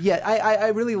I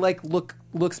really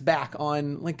looks back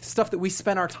on stuff that we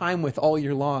spent our time with all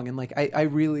year long, and I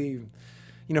really,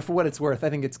 for what it's worth, I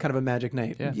think it's kind of a magic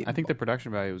night. Yeah, I think the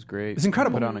production value was great. It's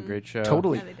incredible. They put on a great show.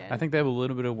 Totally. Yeah, they did. I think they have a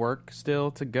little bit of work still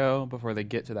to go before they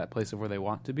get to that place of where they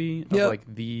want to be,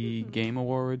 the Game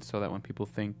Awards, so that when people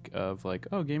think of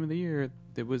Game of the Year,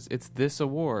 it's this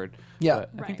award. Yeah,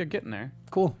 but I think they're getting there.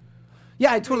 Cool.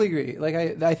 Yeah, I totally agree.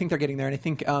 I think they're getting there, and I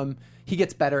think he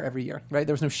gets better every year, right?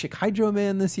 There was no Chick Hydro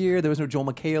Man this year. There was no Joel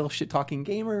McHale shit-talking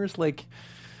gamers.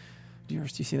 Do you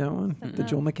see that one? The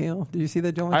Joel McHale? Did you see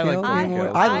that Joel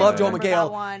McHale? I love Joel McHale.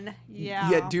 That one.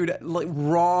 Yeah, dude,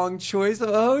 wrong choice of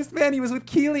host, man. He was with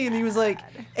Keeley, and he was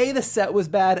the set was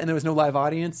bad, and there was no live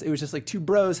audience. It was just two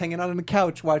bros hanging out on the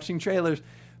couch watching trailers.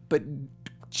 But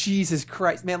Jesus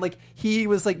Christ, man, he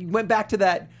was went back to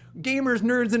that gamers,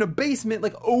 nerds in a basement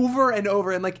over and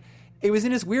over, and it was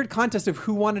in this weird contest of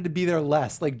who wanted to be there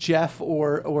less, Jeff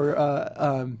or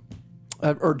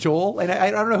Joel, and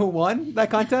I don't know who won that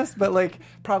contest, but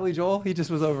probably Joel. He just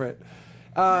was over it.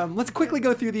 Let's quickly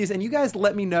go through these, and you guys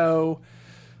let me know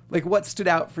what stood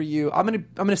out for you. I'm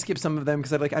gonna skip some of them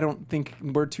because I don't think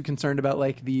we're too concerned about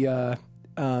the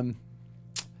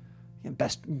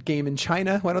best game in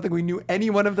China. I don't think we knew any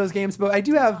one of those games, but I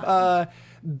do have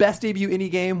best debut indie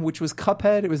game, which was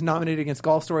Cuphead. It was nominated against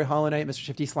Golf Story, Hollow Knight, Mr.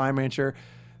 Shifty, Slime Rancher.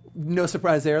 No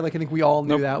surprise there. I think we all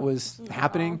knew that was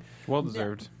happening. Well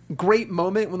deserved. Great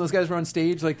moment when those guys were on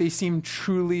stage. They seemed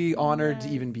truly honored to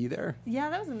even be there.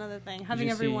 Yeah, that was another thing. Having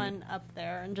everyone up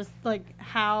there and just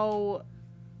how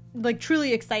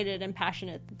truly excited and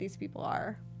passionate that these people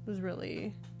are was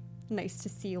really nice to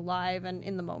see live and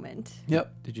in the moment.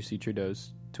 Yep. Did you see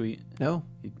Trudeau's tweet? No.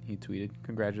 He tweeted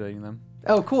congratulating them.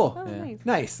 Oh, cool. Oh, Yeah.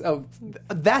 Nice. Oh,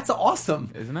 that's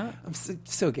awesome. Isn't it? I'm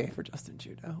so gay for Justin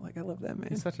Trudeau. I love that man.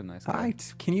 He's such a nice guy.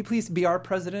 Can you please be our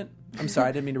president? I'm sorry,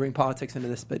 I didn't mean to bring politics into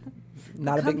this, but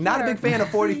not a big fan of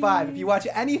 45. If you watch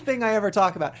anything I ever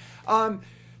talk about.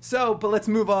 But let's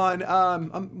move on. I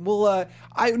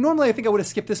think I would have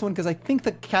skipped this one because I think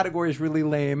the category is really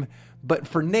lame. But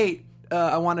for Nate,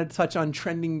 I wanted to touch on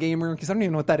Trending Gamer because I don't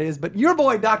even know what that is. But your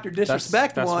boy, Dr.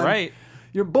 Disrespect, That's won. right.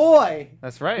 Your boy.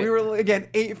 That's right. We were, again,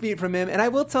 8 feet from him. And I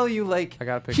will tell you, like, I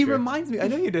got a picture. he reminds me. I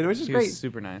know you did, which is He great. was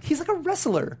super nice. He's like a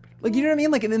wrestler. Like, you know what I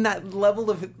mean? Like, and in that level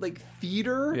of, like,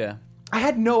 theater. Yeah. I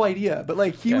had no idea. But,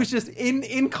 like, he was just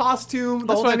in costume. The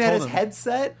That's whole what time I he had told his him.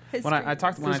 headset. When I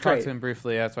talked great. to him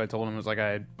briefly, that's what I told him. Was like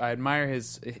I admire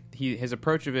his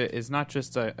approach of it is not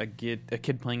just a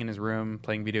kid playing in his room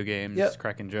playing video games, Yep.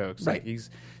 cracking jokes. Right. Like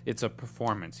it's a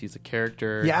performance. He's a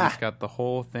character. Yeah. He's got the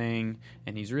whole thing,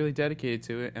 and he's really dedicated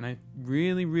to it. And I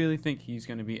really, really think he's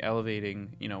going to be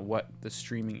elevating, what the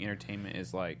streaming entertainment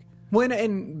is like.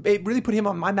 And it really put him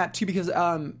on my map too, because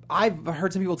I've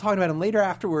heard some people talking about him later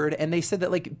afterward, and they said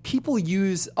that like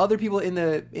other people in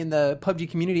the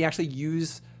PUBG community actually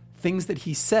use things that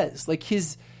he says, like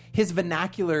his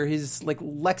vernacular, his like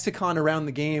lexicon around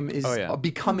the game is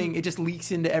becoming. It just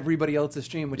leaks into everybody else's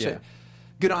stream, which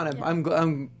good on him. Yeah.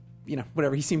 I'm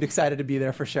whatever. He seemed excited to be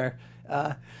there for sure.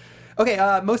 Okay,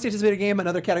 most anticipated game,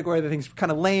 another category that I think is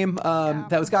kind of lame.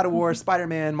 That was God of War,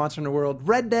 Spider-Man, Monster Hunter World,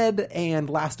 Red Dead, and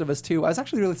Last of Us 2. I was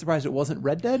actually really surprised it wasn't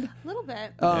Red Dead. A little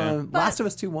bit. Last of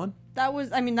Us 2 won. That was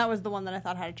the one that I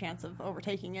thought had a chance of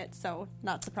overtaking it, so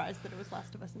not surprised that it was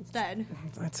Last of Us instead.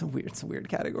 It's a weird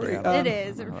category. It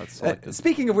is.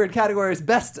 Speaking of weird categories,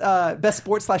 best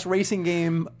sports/racing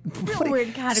game. Real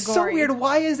weird category. So weird.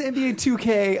 Why is NBA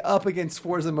 2K up against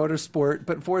Forza Motorsport,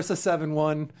 but Forza 7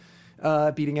 won?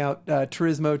 Beating out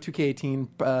Turismo,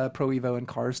 2K18, Pro Evo, and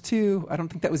Cars 2. I don't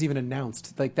think that was even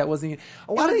announced. Like that wasn't.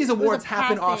 A lot of these awards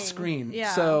happen off screen.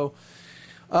 Yeah. So,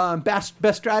 best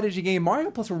strategy game, Mario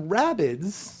plus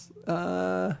Rabbids.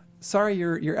 Sorry,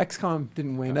 your XCOM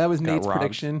didn't win. That was Nate's robbed.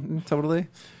 prediction. Totally.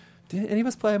 Did any of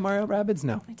us play Mario Rabbids?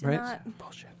 No. I did right? not.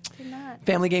 Bullshit. Did not.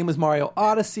 Family game was Mario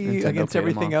Odyssey Nintendo against paid them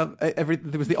everything off. else.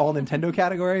 There was the all Nintendo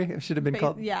category. It should have been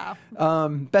called. Yeah.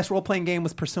 Best role playing game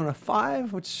was Persona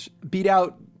 5, which beat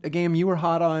out a game you were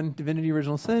hot on, Divinity: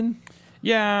 Original Sin.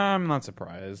 Yeah, I'm not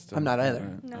surprised. I'm not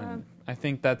either. No. I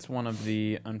think that's one of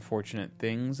the unfortunate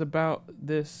things about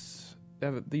these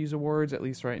awards, at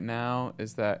least right now,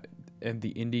 is that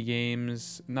the indie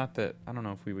games. Not that I don't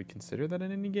know if we would consider that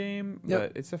an indie game,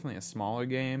 but it's definitely a smaller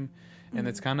game, and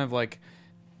it's kind of like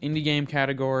indie game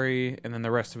category, and then the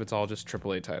rest of it's all just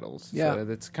AAA titles. Yeah. So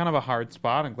it's kind of a hard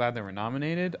spot. I'm glad they were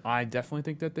nominated. I definitely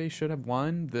think that they should have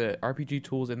won. The RPG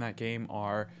tools in that game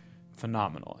are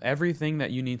phenomenal. Everything that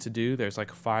you need to do, there's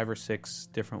like 5 or 6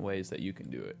 different ways that you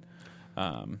can do it.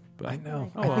 But I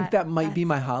know. Oh, I think that might be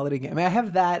my holiday game. I mean, I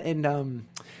have that, and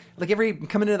like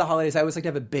coming into the holidays, I always like to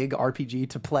have a big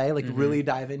RPG to play, like really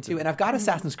dive into. And I've got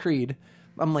Assassin's Creed.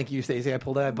 I'm like you, Stacey. I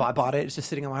pulled it. I bought it. It's just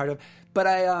sitting on my hard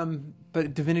drive.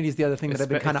 But Divinity is the other thing that I've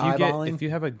been kind of eyeballing. If you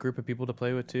have a group of people to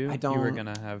play with too, I don't. you were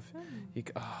gonna have.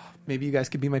 Maybe you guys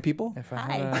could be my people. If I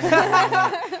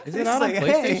had is it It's out like, on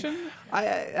hey,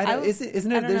 PlayStation?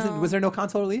 isn't it? I don't know. Was there no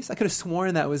console release? I could have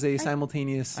sworn that was a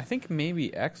simultaneous. I think maybe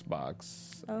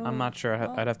Xbox. Oh, I'm not sure.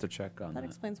 well, I'd have to check on That that.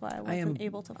 explains why I I wasn't am-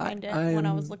 able to find it I when I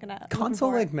am was looking at console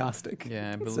looking for it. agnostic.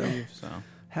 Yeah, I believe so.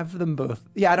 Have them both.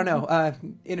 Yeah, I don't know.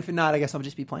 And if not, I guess I'll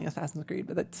just be playing Assassin's Creed.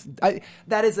 But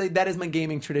that is my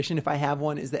gaming tradition. If I have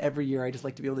one, is that every year I just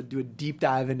like to be able to do a deep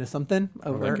dive into something.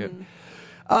 like it.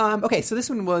 Okay, so this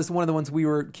one was one of the ones we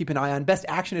were keeping an eye on. Best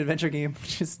action adventure game,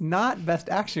 which is not best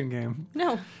action game.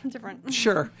 No, different.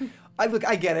 Sure. I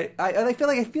get it. I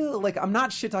feel like I'm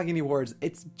not shit talking the awards.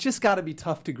 It's just got to be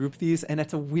tough to group these, and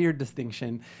it's a weird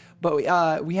distinction. But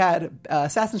we had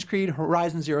Assassin's Creed,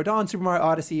 Horizon Zero Dawn, Super Mario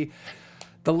Odyssey,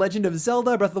 The Legend of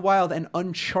Zelda, Breath of the Wild, and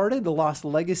Uncharted: The Lost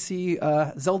Legacy.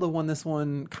 Zelda won this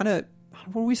one. Kind of,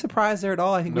 were we surprised there at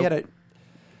all? I think we had a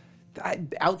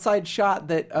outside shot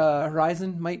that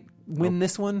Horizon might win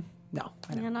this one. No,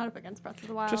 I don't. Yeah, not up against Breath of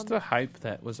the Wild. Just the hype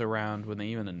that was around when they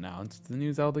even announced the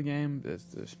new Zelda game is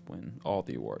just win all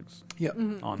the awards Yep.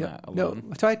 on that No,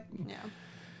 alone. so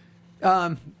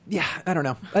Yeah. I don't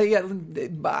know.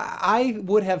 I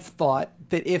would have thought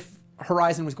that if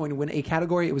Horizon was going to win a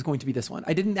category, it was going to be this one.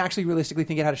 I didn't actually realistically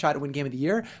think it had a shot to win Game of the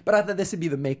Year, but I thought this would be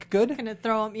the make good. Kind of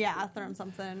throw him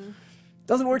something.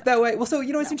 Doesn't work that way. Well, so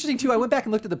it's interesting too. I went back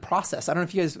and looked at the process. I don't know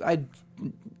if you guys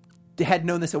had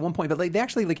known this at one point, but they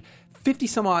actually 50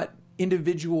 some odd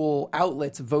individual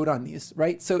outlets vote on these,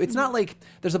 right? So it's not like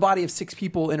there's a body of 6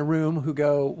 people in a room who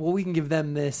go, well, we can give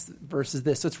them this versus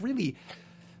this. So it's really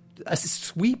a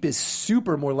sweep is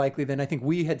super more likely than I think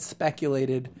we had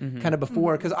speculated kind of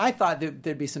before, because I thought that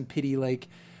there'd be some pity, like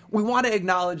we want to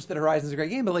acknowledge that Horizon's a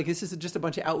great game, but this is just a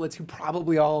bunch of outlets who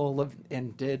probably all love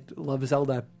and did love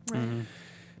Zelda. Right.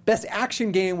 Best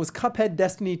action game was Cuphead,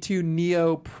 Destiny 2,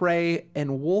 Neo, Prey, and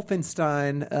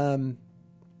Wolfenstein.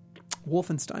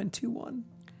 Wolfenstein 2-1.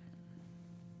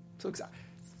 So excited.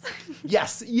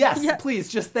 Yes, please,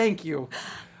 just thank you.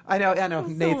 I know.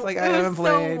 Nate's like, I haven't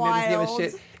played. Nate doesn't give a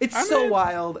shit. It's so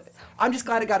wild. I'm just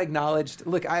glad it got acknowledged.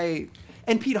 Look, and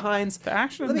Pete Hines. The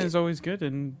action is always good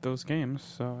in those games,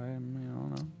 so I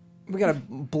don't know. We gotta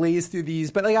blaze through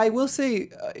these, but like I will say,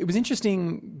 it was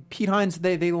interesting. Pete Hines,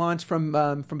 they launched from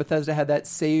Bethesda, had that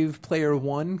Save Player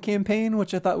One campaign,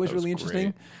 which I thought was really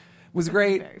interesting. Was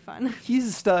great. Very fun. He's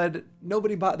a stud.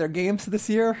 Nobody bought their games this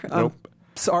year. Nope.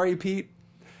 Sorry, Pete.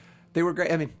 They were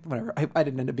great. I mean, whatever. I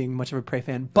didn't end up being much of a Prey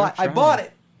fan, but I bought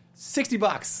it.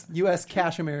 $60, U.S.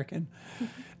 cash American.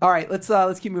 All right, let's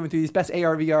keep moving through these. Best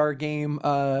AR/VR game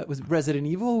was Resident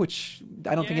Evil, which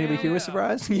I don't think anybody here was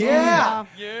surprised. Yeah.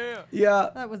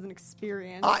 That was an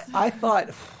experience. I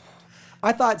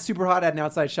thought Super Hot had an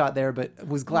outside shot there, but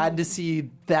was glad to see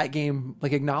that game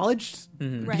like acknowledged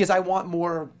because I want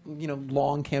more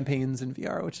long campaigns in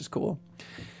VR, which is cool.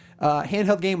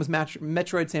 Handheld game was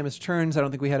Metroid Samus Returns. I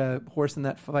don't think we had a horse in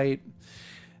that fight.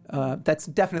 That's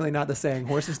definitely not the saying.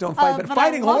 Horses don't fight, but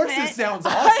fighting horses sounds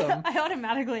awesome. I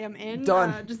automatically am in.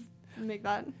 Done. Just make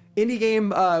that. Indie game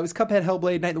was Cuphead,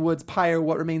 Hellblade, Night in the Woods, Pyre,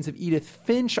 What Remains of Edith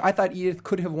Finch. I thought Edith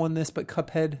could have won this, but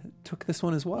Cuphead took this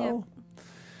one as well.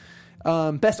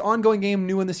 Yep. Best ongoing game,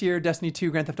 new one this year, Destiny 2,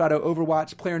 Grand Theft Auto,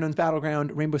 Overwatch, PlayerUnknown's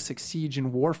Battleground, Rainbow Six Siege,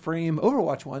 and Warframe.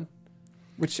 Overwatch won.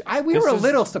 Which we were a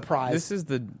little surprised.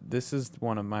 This is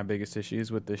one of my biggest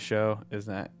issues with this show is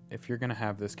that if you're going to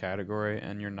have this category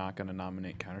and you're not going to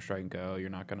nominate Counter-Strike Go, you're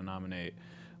not going to nominate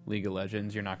League of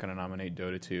Legends, you're not going to nominate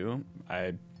Dota 2,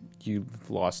 you've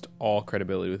lost all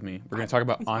credibility with me. We're going to talk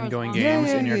about ongoing games,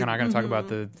 and you're not going to talk about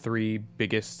the three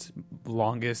biggest,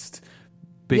 longest,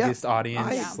 biggest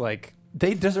audience. Like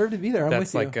they deserve to be there. I'm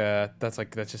with you.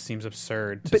 That just seems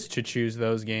absurd to choose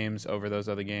those games over those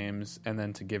other games, and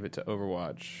then to give it to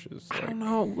Overwatch. I don't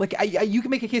know. Like you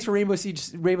can make a case for Rainbow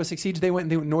Six Siege. They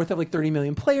went north of like 30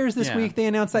 million players this week. They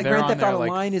announced that Grand Theft Auto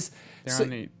Online is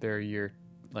on their year.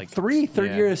 Like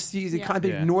third year of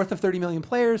season, north of 30 million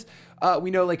players.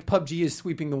 We know like PUBG is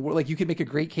sweeping the world. Like you could make a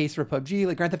great case for PUBG.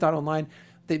 Like Grand Theft Auto Online,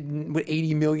 with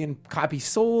 80 million copies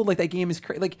sold. Like that game is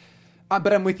crazy. Like,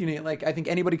 but I'm with you, Nate. Like I think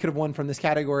anybody could have won from this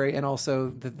category, and also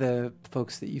the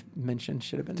folks that you mentioned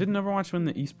should have been. Didn't Overwatch win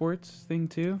the esports thing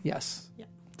too? Yes. Yeah.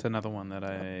 It's another one that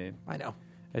I know.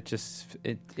 It just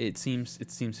it seems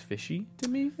fishy to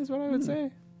me, is what I would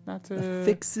say. Not to the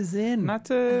fix is in. Not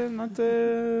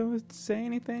to say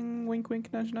anything. Wink,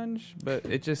 wink, nudge, nudge. But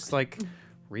it just like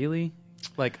really,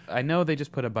 like I know they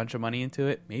just put a bunch of money into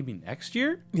it. Maybe next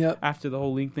year, after the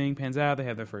whole league thing pans out, they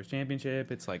have their first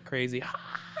championship. It's like crazy.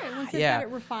 Right, once they've got it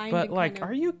refined. But like,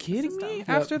 are you kidding me?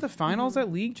 After the finals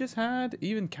that League just had,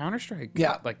 even Counter-Strike.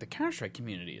 Like the Counter-Strike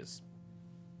community is.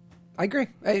 I agree.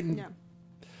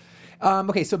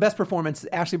 Okay, so best performance: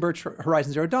 Ashley Birch,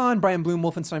 Horizon Zero Dawn; Brian Bloom,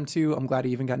 Wolfenstein 2. I'm glad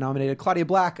he even got nominated. Claudia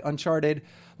Black, Uncharted;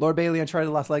 Laura Bailey, Uncharted: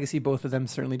 Lost Legacy. Both of them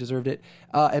certainly deserved it.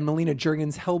 And Melina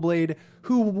Juergens, Hellblade,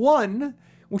 who won,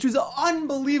 which was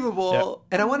unbelievable. Yep.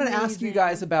 And I wanted to ask you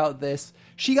guys about this.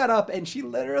 She got up and she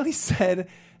literally said,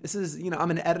 "This is, I'm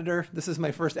an editor. This is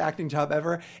my first acting job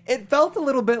ever." It felt a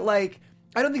little bit like.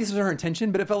 I don't think this was her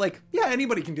intention, but it felt like,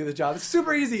 anybody can do this job. It's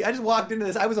super easy. I just walked into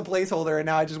this. I was a placeholder, and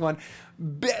now I just won,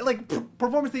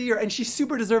 performance of the year. And she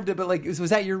super deserved it, but like,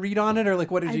 was that your read on it, or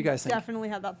like, what did you guys think? I definitely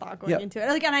had that thought going into it.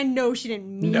 Like, and I know she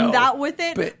didn't mean that with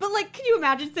it, but like, can you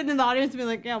imagine sitting in the audience and being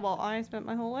like, I spent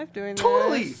my whole life doing this.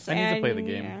 I need to play the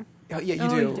game. Yeah,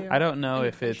 you do. I don't know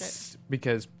if it's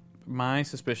because my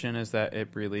suspicion is that it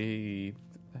really.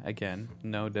 Again,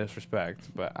 no disrespect,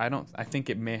 but I think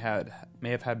it may have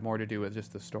had more to do with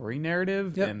just the story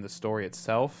narrative and the story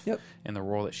itself and the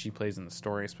role that she plays in the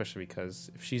story, especially because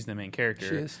if she's the main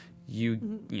character,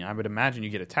 I would imagine you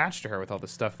get attached to her with all the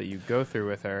stuff that you go through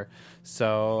with her.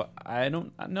 So I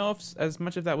don't know if as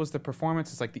much of that was the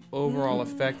performance as like the overall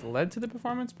effect led to the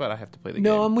performance, but I have to play the game.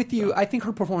 No, I'm with you. I think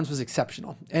her performance was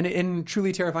exceptional and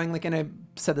truly terrifying. Like, and I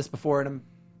said this before, and I'm.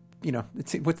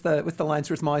 What's the line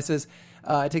Stuart Smalley says?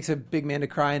 It takes a big man to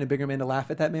cry and a bigger man to laugh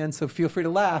at that man, so feel free to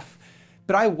laugh.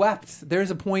 But I wept.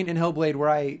 There's a point in Hellblade where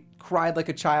I cried like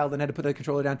a child and had to put the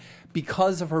controller down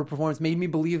because of her performance. Made me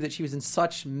believe that she was in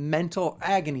such mental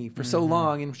agony for so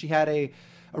long, and she had a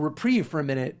reprieve for a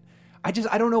minute. I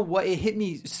don't know what, it hit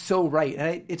me so right.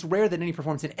 And it's rare that any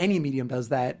performance in any medium does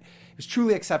that. It was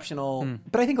truly exceptional.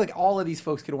 But I think like all of these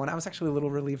folks could have won. I was actually a little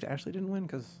relieved Ashley didn't win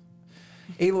because...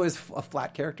 Aloy is a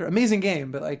flat character. Amazing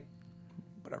game, but like,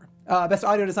 whatever. Best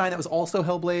audio design, that was also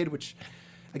Hellblade, which,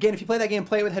 again, if you play that game,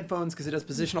 play it with headphones because it does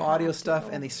positional audio stuff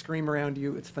and they scream around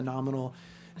you. It's phenomenal.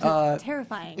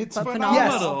 Terrifying. It's but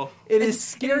phenomenal. Yes, it is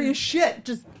scary as shit.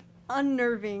 Just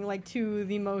unnerving, like to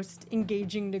the most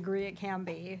engaging degree it can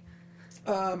be.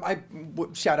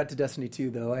 Shout out to Destiny 2,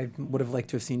 though. I would have liked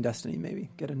to have seen Destiny maybe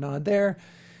get a nod there.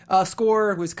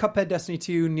 Score was Cuphead, Destiny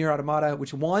 2, Nier Automata,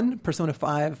 which won. Persona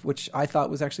 5, which I thought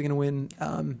was actually going to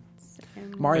win.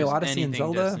 Mario Odyssey and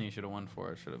Zelda. Destiny should have won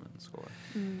for it should have been the score.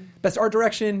 Best art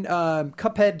direction,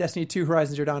 Cuphead, Destiny 2,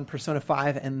 Horizon Zero Dawn, Persona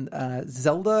 5, and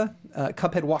Zelda.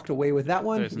 Cuphead walked away with that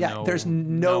one. There's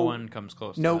no one comes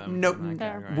close to them. in that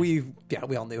category.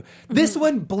 We all knew. This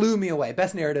one blew me away.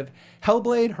 Best narrative,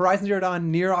 Hellblade, Horizon Zero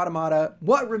Dawn, Nier Automata,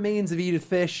 What Remains of Edith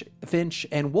Finch,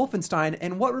 and Wolfenstein,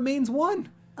 and What Remains won.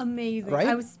 Amazing.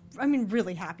 Right?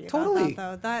 Really happy about Totally.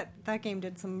 that, though. That game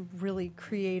did some really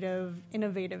creative,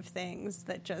 innovative things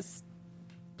that just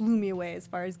blew me away as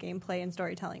far as gameplay and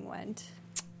storytelling went.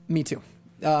 Me too.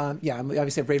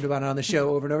 Obviously I've raved about it on the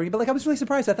show over and over again, but I was really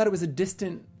surprised. I thought it was a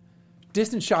distant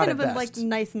shot Kind at of a best.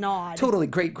 nice nod. Totally.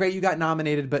 Great you got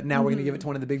nominated, but now we're going to give it to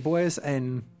one of the big boys,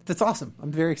 and that's awesome.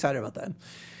 I'm very excited about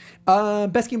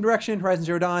that. Best game direction, Horizon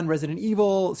Zero Dawn, Resident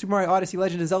Evil, Super Mario Odyssey,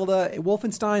 Legend of Zelda,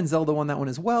 Wolfenstein. Zelda won that one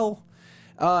as well.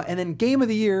 And then Game of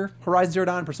the Year, Horizon Zero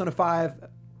Dawn, Persona 5,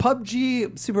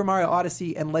 PUBG, Super Mario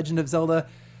Odyssey, and Legend of Zelda.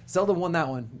 Zelda won that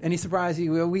one. Any surprise? I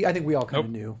think we all kind of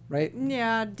knew, right?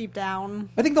 Yeah, deep down.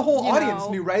 I think the whole audience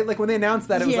knew, right? Like when they announced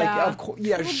that, it was like, of course,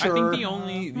 yeah, sure. I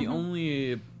think the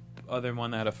only other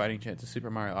one that had a fighting chance is Super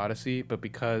Mario Odyssey, but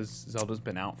because Zelda's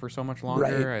been out for so much longer,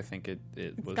 Right. I think it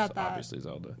was obviously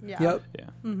Zelda. Yeah. Yep.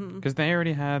 Yeah, because they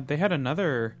already had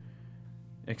another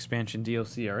expansion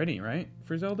DLC already, right,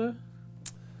 for Zelda?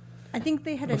 I think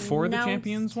they had Before the announced,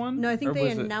 Champions one? No, I think Or they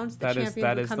was it- announced the that is- Champions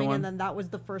that were is the coming, one? and then that was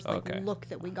the first Okay. look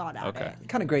that we got at Okay. it.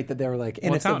 Kind of great that they were like,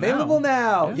 and Well, it's it's out available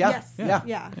now. now. Yeah. Yes. Yeah.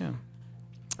 Yeah.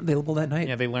 Available that night.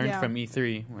 Yeah, they learned Yeah. from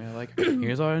E3. We're like,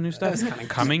 here's all our new stuff was kinda-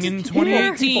 coming in People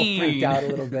 2018. freaked out a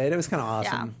little bit. It was kind of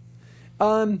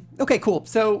awesome. Okay, cool.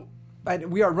 So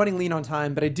we are running lean on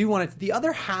time, but I do want to. The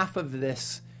other half of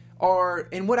this are,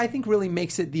 and what I think really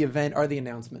makes it the event are the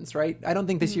announcements, right? I don't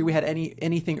think this year we had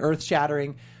anything earth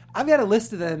shattering. I've got a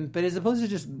list of them, but as opposed to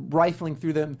just rifling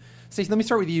through them, Stacey, let me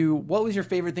start with you. What was your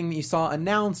favorite thing that you saw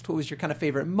announced? What was your kind of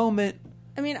favorite moment?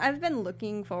 I mean, I've been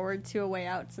looking forward to A Way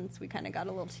Out since we kind of got a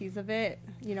little tease of it,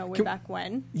 way back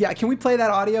when. Yeah, can we play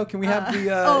that audio? Can we have the?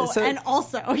 And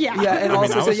also, yeah. Yeah, and I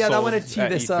also, was I sold want to tee at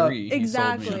this E3. up. He sold me on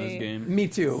Exactly. this game. Me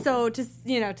too. So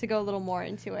to go a little more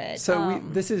into it. So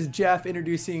this is Jeff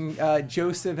introducing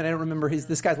Joseph, and I don't remember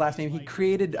this guy's last name. He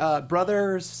created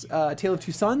Brothers, Tale of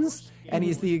Two Sons, and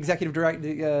he's the executive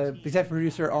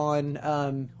producer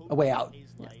on A Way Out.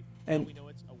 And we know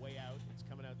it's A Way Out. It's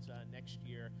coming out next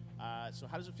year. So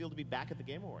how does it feel to be back at the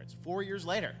Game Awards 4 years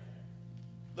later?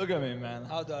 Look at me, man.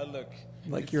 How do I look?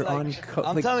 Like It's you're on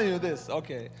I'm telling you this,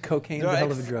 okay. cocaine's There a are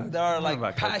hell of a drug. There are about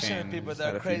like passionate cocaine. people, Just there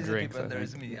had are a few crazy drinks, people, I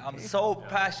there's think. me. I'm so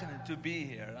passionate to be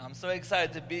here. I'm so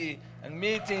excited to be and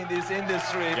meeting this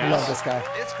industry. Love this guy.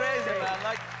 It's crazy, man.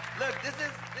 Like, look, this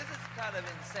is kind of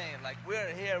insane. Like,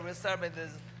 we're here, we're celebrating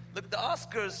this. Look, the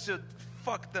Oscars should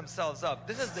fuck themselves up.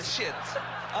 This is the shit.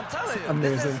 I'm telling you.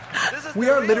 Amazing. This is We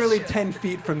the are real literally shit. 10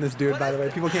 feet from this dude, What by is the way.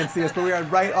 this? People can't see us, but we are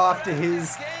right off to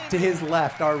his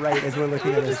left, our right, as we're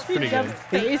looking at this. Pretty Jeff's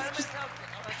good. face just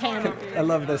panicked. I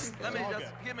love this. Let me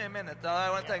just give me a minute.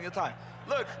 I want to take your time.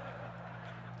 Look.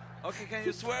 Okay, can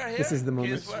you swear here? This is the Can you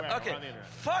moment. swear? Swear, Okay. we're on the internet.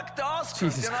 Fuck the Oscars.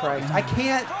 Jesus you know? Christ. I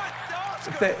can't.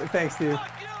 Fuck the Oscars. Thanks, dude.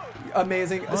 Fuck you.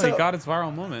 Amazing. Oh, So- he got his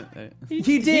viral moment. He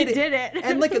did. He did it.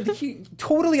 And like he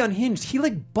totally unhinged. He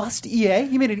like bust EA.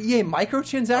 He made an EA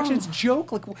microtransactions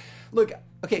joke. Like, look,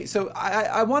 okay. So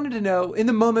I wanted to know. In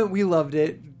the moment, we loved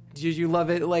it. Did you love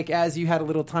it? Like as you had a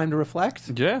little time to reflect.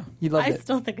 Yeah. You loved I it.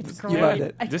 still think it's You great. loved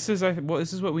it. This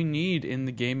is what we need in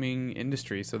the gaming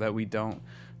industry, so that we don't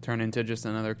turn into just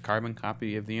another carbon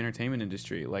copy of the entertainment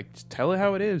industry. Like, just tell it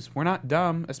how it is. We're not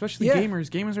dumb, especially Yeah. gamers.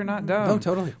 Gamers are not dumb. No,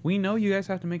 totally. We know you guys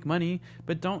have to make money,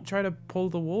 but don't try to pull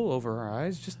the wool over our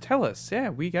eyes. Just tell us, yeah,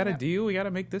 we got a deal. We got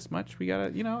to make this much. We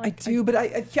got to, I do, but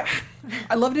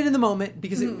I loved it in the moment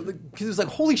because it was like,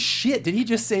 holy shit, did he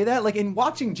just say that? Like in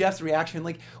watching Jeff's reaction,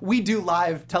 like we do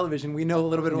live television, we know a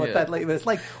little bit about Yeah. that. Like it's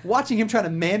like watching him trying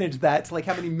to manage that to like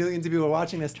how many millions of people are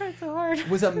watching this Tried so hard.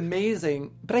 was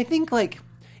amazing. But I think like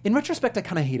in retrospect, I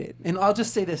kind of hate it, and I'll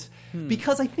just say this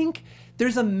because I think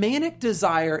there's a manic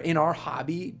desire in our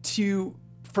hobby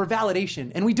for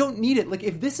validation, and we don't need it. Like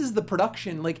if this is the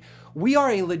production, like we are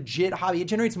a legit hobby. It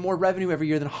generates more revenue every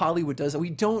year than Hollywood does. We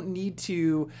don't need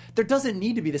to. There doesn't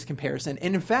need to be this comparison.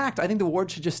 And in fact, I think the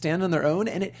awards should just stand on their own.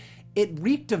 And it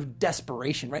reeked of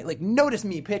desperation, right? Like, notice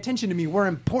me, pay attention to me, we're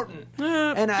important.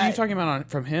 And are you talking about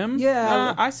from him?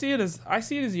 Yeah. I see it as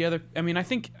the other. I mean, I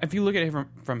think if you look at it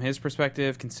from his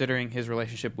perspective, considering his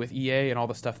relationship with EA and all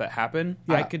the stuff that happened,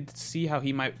 I could see how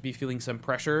he might be feeling some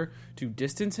pressure to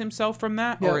distance himself from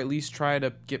that, or at least try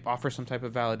to offer some type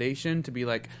of validation to be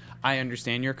like, I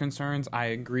understand your concerns, I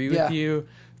agree with you.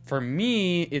 For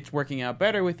me, it's working out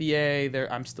better with EA.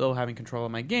 I'm still having control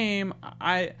of my game.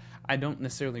 I don't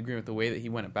necessarily agree with the way that he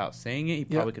went about saying it. He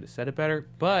probably could have said it better.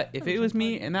 But if it was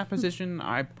me in that position,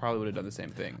 I probably would have done the same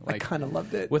thing. Like, I kind of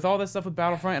loved it. With all this stuff with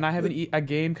Battlefront, and I have a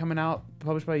game coming out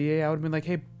published by EA, I would have been like,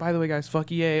 hey, by the way, guys,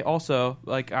 fuck EA also.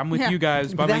 Like, I'm with you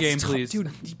guys. Buy my game, please. Dude,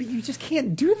 but you just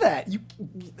can't do that.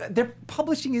 They're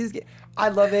publishing his game. I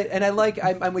love it. And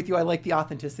I'm with you. I like the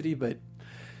authenticity, but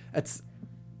it's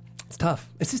tough.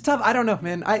 It's just tough. I don't know,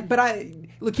 man.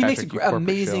 Look, he Patrick, makes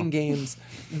amazing games.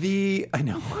 I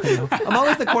know. I'm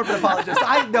always the corporate apologist.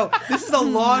 I know. This is a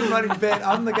long-running bit.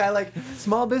 I'm the guy, like,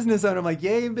 small business owner. I'm like,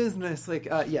 yay, business. Like,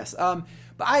 yes.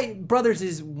 But Brothers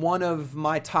is one of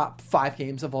my top 5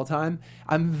 games of all time.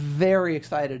 I'm very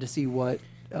excited to see what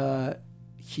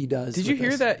he does. Did you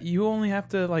hear that you only have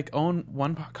to, like, own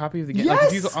one copy of the game? Yes!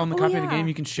 Like, if you own the copy of the game,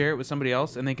 you can share it with somebody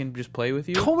else, and they can just play with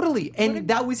you? Totally. And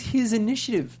that was his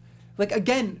initiative. Like,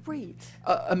 again, Great.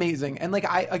 Amazing. And, like,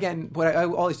 what I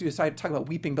always do is I talk about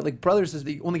weeping, but, like, Brothers is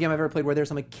the only game I've ever played where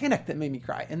there's a mechanic that made me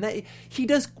cry. And that he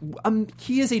does,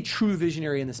 he is a true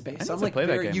visionary in the space. So I'm like, play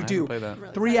that game. You I do. haven't played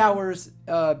that. 3 hours,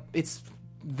 it's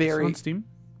very... It's on Steam?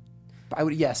 I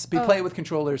would play it with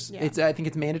controllers. Yeah. I think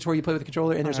it's mandatory you play with a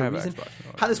controller, and there's a reason.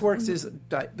 How this works is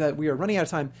that we are running out of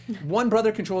time. One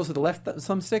brother controls with the left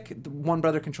thumbstick, one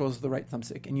brother controls with the right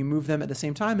thumbstick, and you move them at the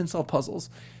same time and solve puzzles.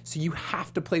 So you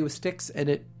have to play with sticks, and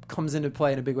it comes into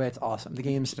play in a big way. It's awesome. The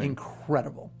game's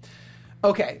incredible.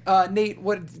 Okay, Nate,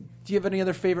 do you have any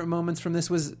other favorite moments from this?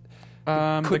 Was the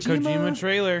Kojima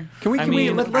trailer.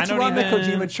 Let's run the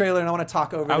Kojima trailer, and I want to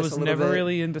talk over this a little bit. I was never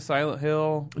really into Silent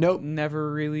Hill. Nope.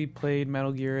 Never really played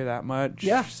Metal Gear that much.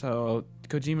 Yeah. So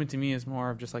Kojima to me is more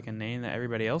of just like a name that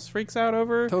everybody else freaks out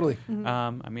over. Totally.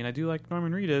 I mean, I do like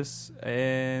Norman Reedus,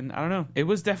 and I don't know. It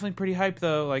was definitely pretty hype,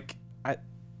 though. Like,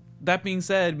 that being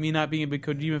said, me not being a big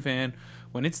Kojima fan,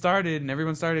 when it started and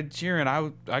everyone started cheering,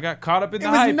 I got caught up in the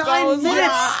hype. It was 9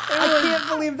 minutes. I can't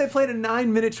believe they played a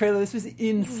 9-minute trailer. This was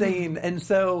insane. And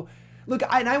so, look,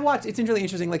 I watched. It's really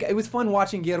interesting. Like, it was fun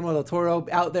watching Guillermo del Toro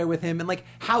out there with him, and like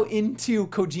how into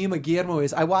Kojima Guillermo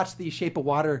is. I watched The Shape of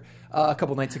Water a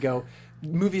couple nights ago,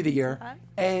 movie of the year,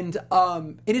 and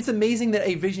it's amazing that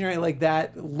a visionary like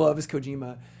that loves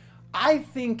Kojima. I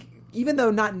think, even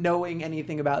though not knowing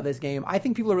anything about this game, I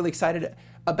think people are really excited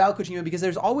about Kojima because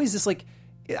there's always this, like,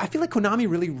 I feel like Konami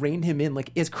really reined him in.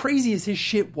 Like, as crazy as his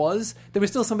shit was, there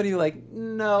was still somebody like,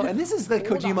 no. And this is like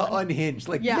Kojima unhinged.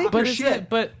 Like, make your shit.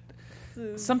 But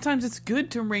sometimes it's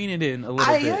good to rein it in a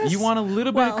little bit. Yes. You want a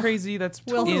little bit of crazy that's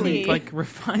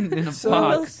refined in a box.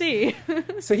 We'll see.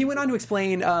 So he went on to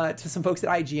explain to some folks at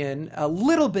IGN a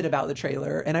little bit about the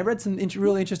trailer, and I read some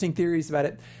really interesting theories about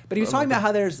it. But he was talking about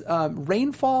how there's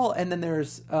rainfall and then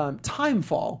there's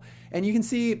timefall. And you can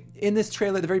see in this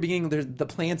trailer at the very beginning, the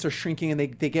plants are shrinking and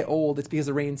they get old. It's because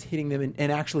the rain's hitting them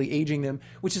and actually aging them,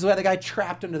 which is why the guy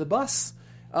trapped under the bus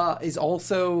is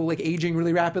also like aging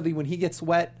really rapidly when he gets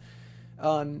wet.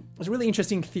 There's a really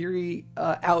interesting theory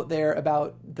out there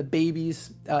about the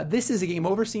babies. This is a game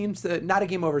over scene, so not a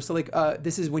game over. So like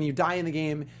this is when you die in the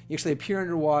game, you actually appear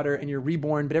underwater and you're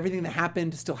reborn, but everything that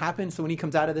happened still happens. So when he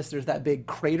comes out of this, there's that big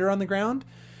crater on the ground,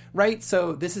 right?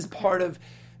 So this is part of...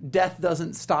 Death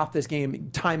doesn't stop this game.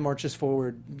 Time marches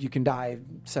forward. You can die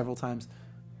several times.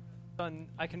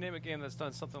 I can name a game that's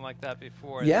done something like that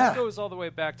before. Yeah. This goes all the way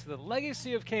back to the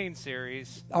Legacy of Kain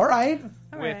series. All right.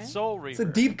 With Soul Reaver.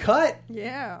 It's a deep cut.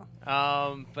 Yeah.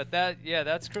 But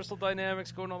that's Crystal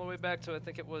Dynamics going all the way back to, I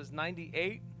think it was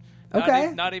 98.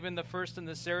 Okay. Not even the first in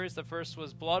the series. The first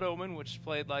was Blood Omen, which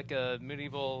played like a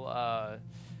medieval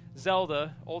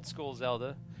Zelda, old school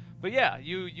Zelda. But yeah,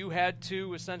 you had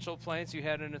 2 essential planes. You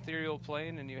had an ethereal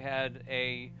plane and you had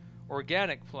a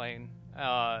organic plane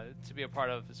to be a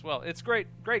part of as well. It's great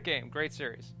game, great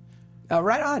series.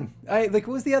 Right on. What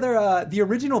was the other? The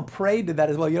original Prey did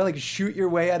that as well. You had to like shoot your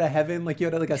way out of heaven, like you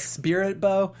had like a spirit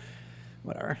bow.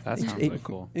 Whatever. That sounds really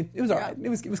cool. It was alright. It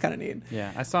was kind of neat.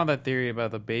 Yeah, I saw that theory about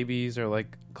the babies are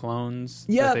like clones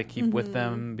Yeah. that they keep with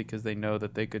them because they know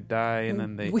that they could die, and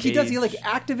then they. He does. He like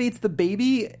activates the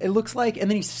baby. It looks like, and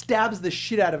then he stabs the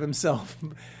shit out of himself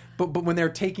but when they're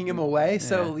taking him away.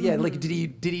 So like did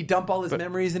he dump all his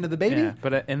memories into the baby? Yeah,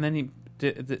 but and then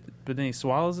but then he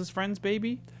swallows his friend's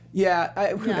baby.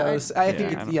 Yeah, who knows? I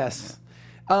think it's, yes.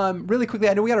 Really quickly,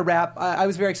 I know we got to wrap. I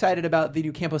was very excited about the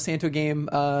new Campo Santo game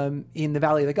in the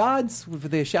Valley of the Gods with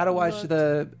the Shadow Watch,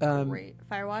 Great.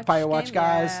 Firewatch game,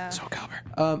 guys. yeah. Soul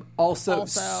Calibur. Also,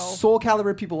 Soul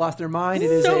Calibur, people lost their mind. It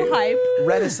is So a hype.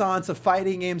 renaissance of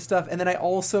fighting game stuff. And then I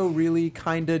also really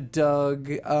kind of dug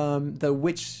the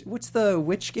what's the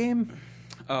witch game?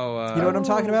 Oh, You know what I'm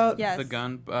talking about? Yes. the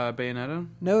gun Bayonetta.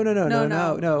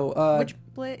 No. Which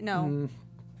blade? No.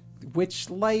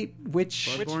 Witchlight,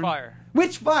 Witchfire.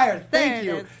 Witchfire, thank There it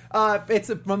you. is.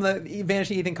 It's from the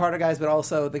Vanishing Ethan Carter guys, but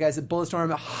also the guys at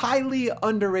Bulletstorm, a highly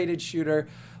underrated shooter.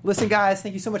 Listen, guys,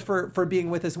 thank you so much for being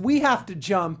with us. We have to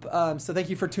jump, so thank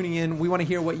you for tuning in. We want to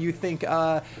hear what you think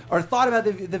or thought about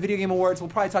the Video Game Awards. We'll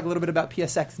probably talk a little bit about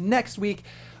PSX next week.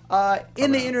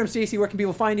 In the interim, Stacey, where can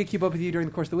people find you, keep up with you during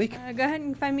the course of the week? Go ahead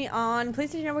and find me on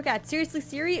PlayStation Network at Seriously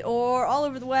Siri or all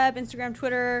over the web, Instagram,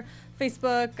 Twitter,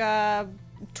 Facebook,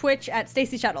 Twitch at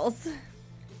Stacey Shuttles.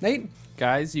 Nate?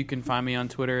 Guys, you can find me on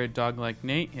Twitter at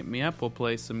DogLikeNate. Hit me up. We'll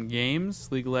play some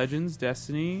games. League of Legends,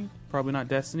 Destiny. Probably not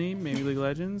Destiny. Maybe League of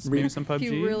Legends. Maybe some PUBG.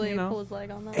 If you really you know. pull his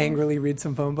leg on that. Angrily read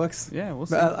some phone books. Yeah, we'll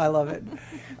see. I love it.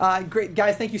 Great.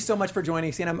 Guys, thank you so much for joining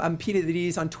us. And I'm Pete at the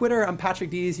D's on Twitter. I'm Patrick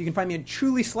D's. You can find me at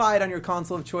Truly Slide on your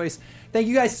console of choice. Thank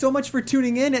you guys so much for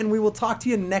tuning in, and we will talk to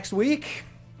you next week.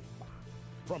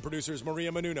 From producers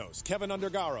Maria Menounos, Kevin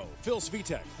Undergaro, Phil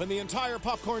Svitek, and the entire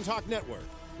Popcorn Talk Network,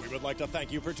 we would like to thank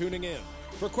you for tuning in.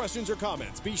 For questions or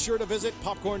comments, be sure to visit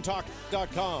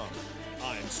popcorntalk.com.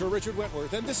 I'm Sir Richard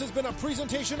Wentworth, and this has been a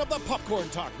presentation of the Popcorn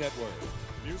Talk Network.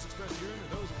 Views expressed here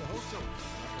are those of the hosts only,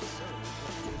 not necessarily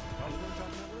the Popcorn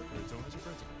Talk Network or its owners or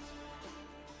principals.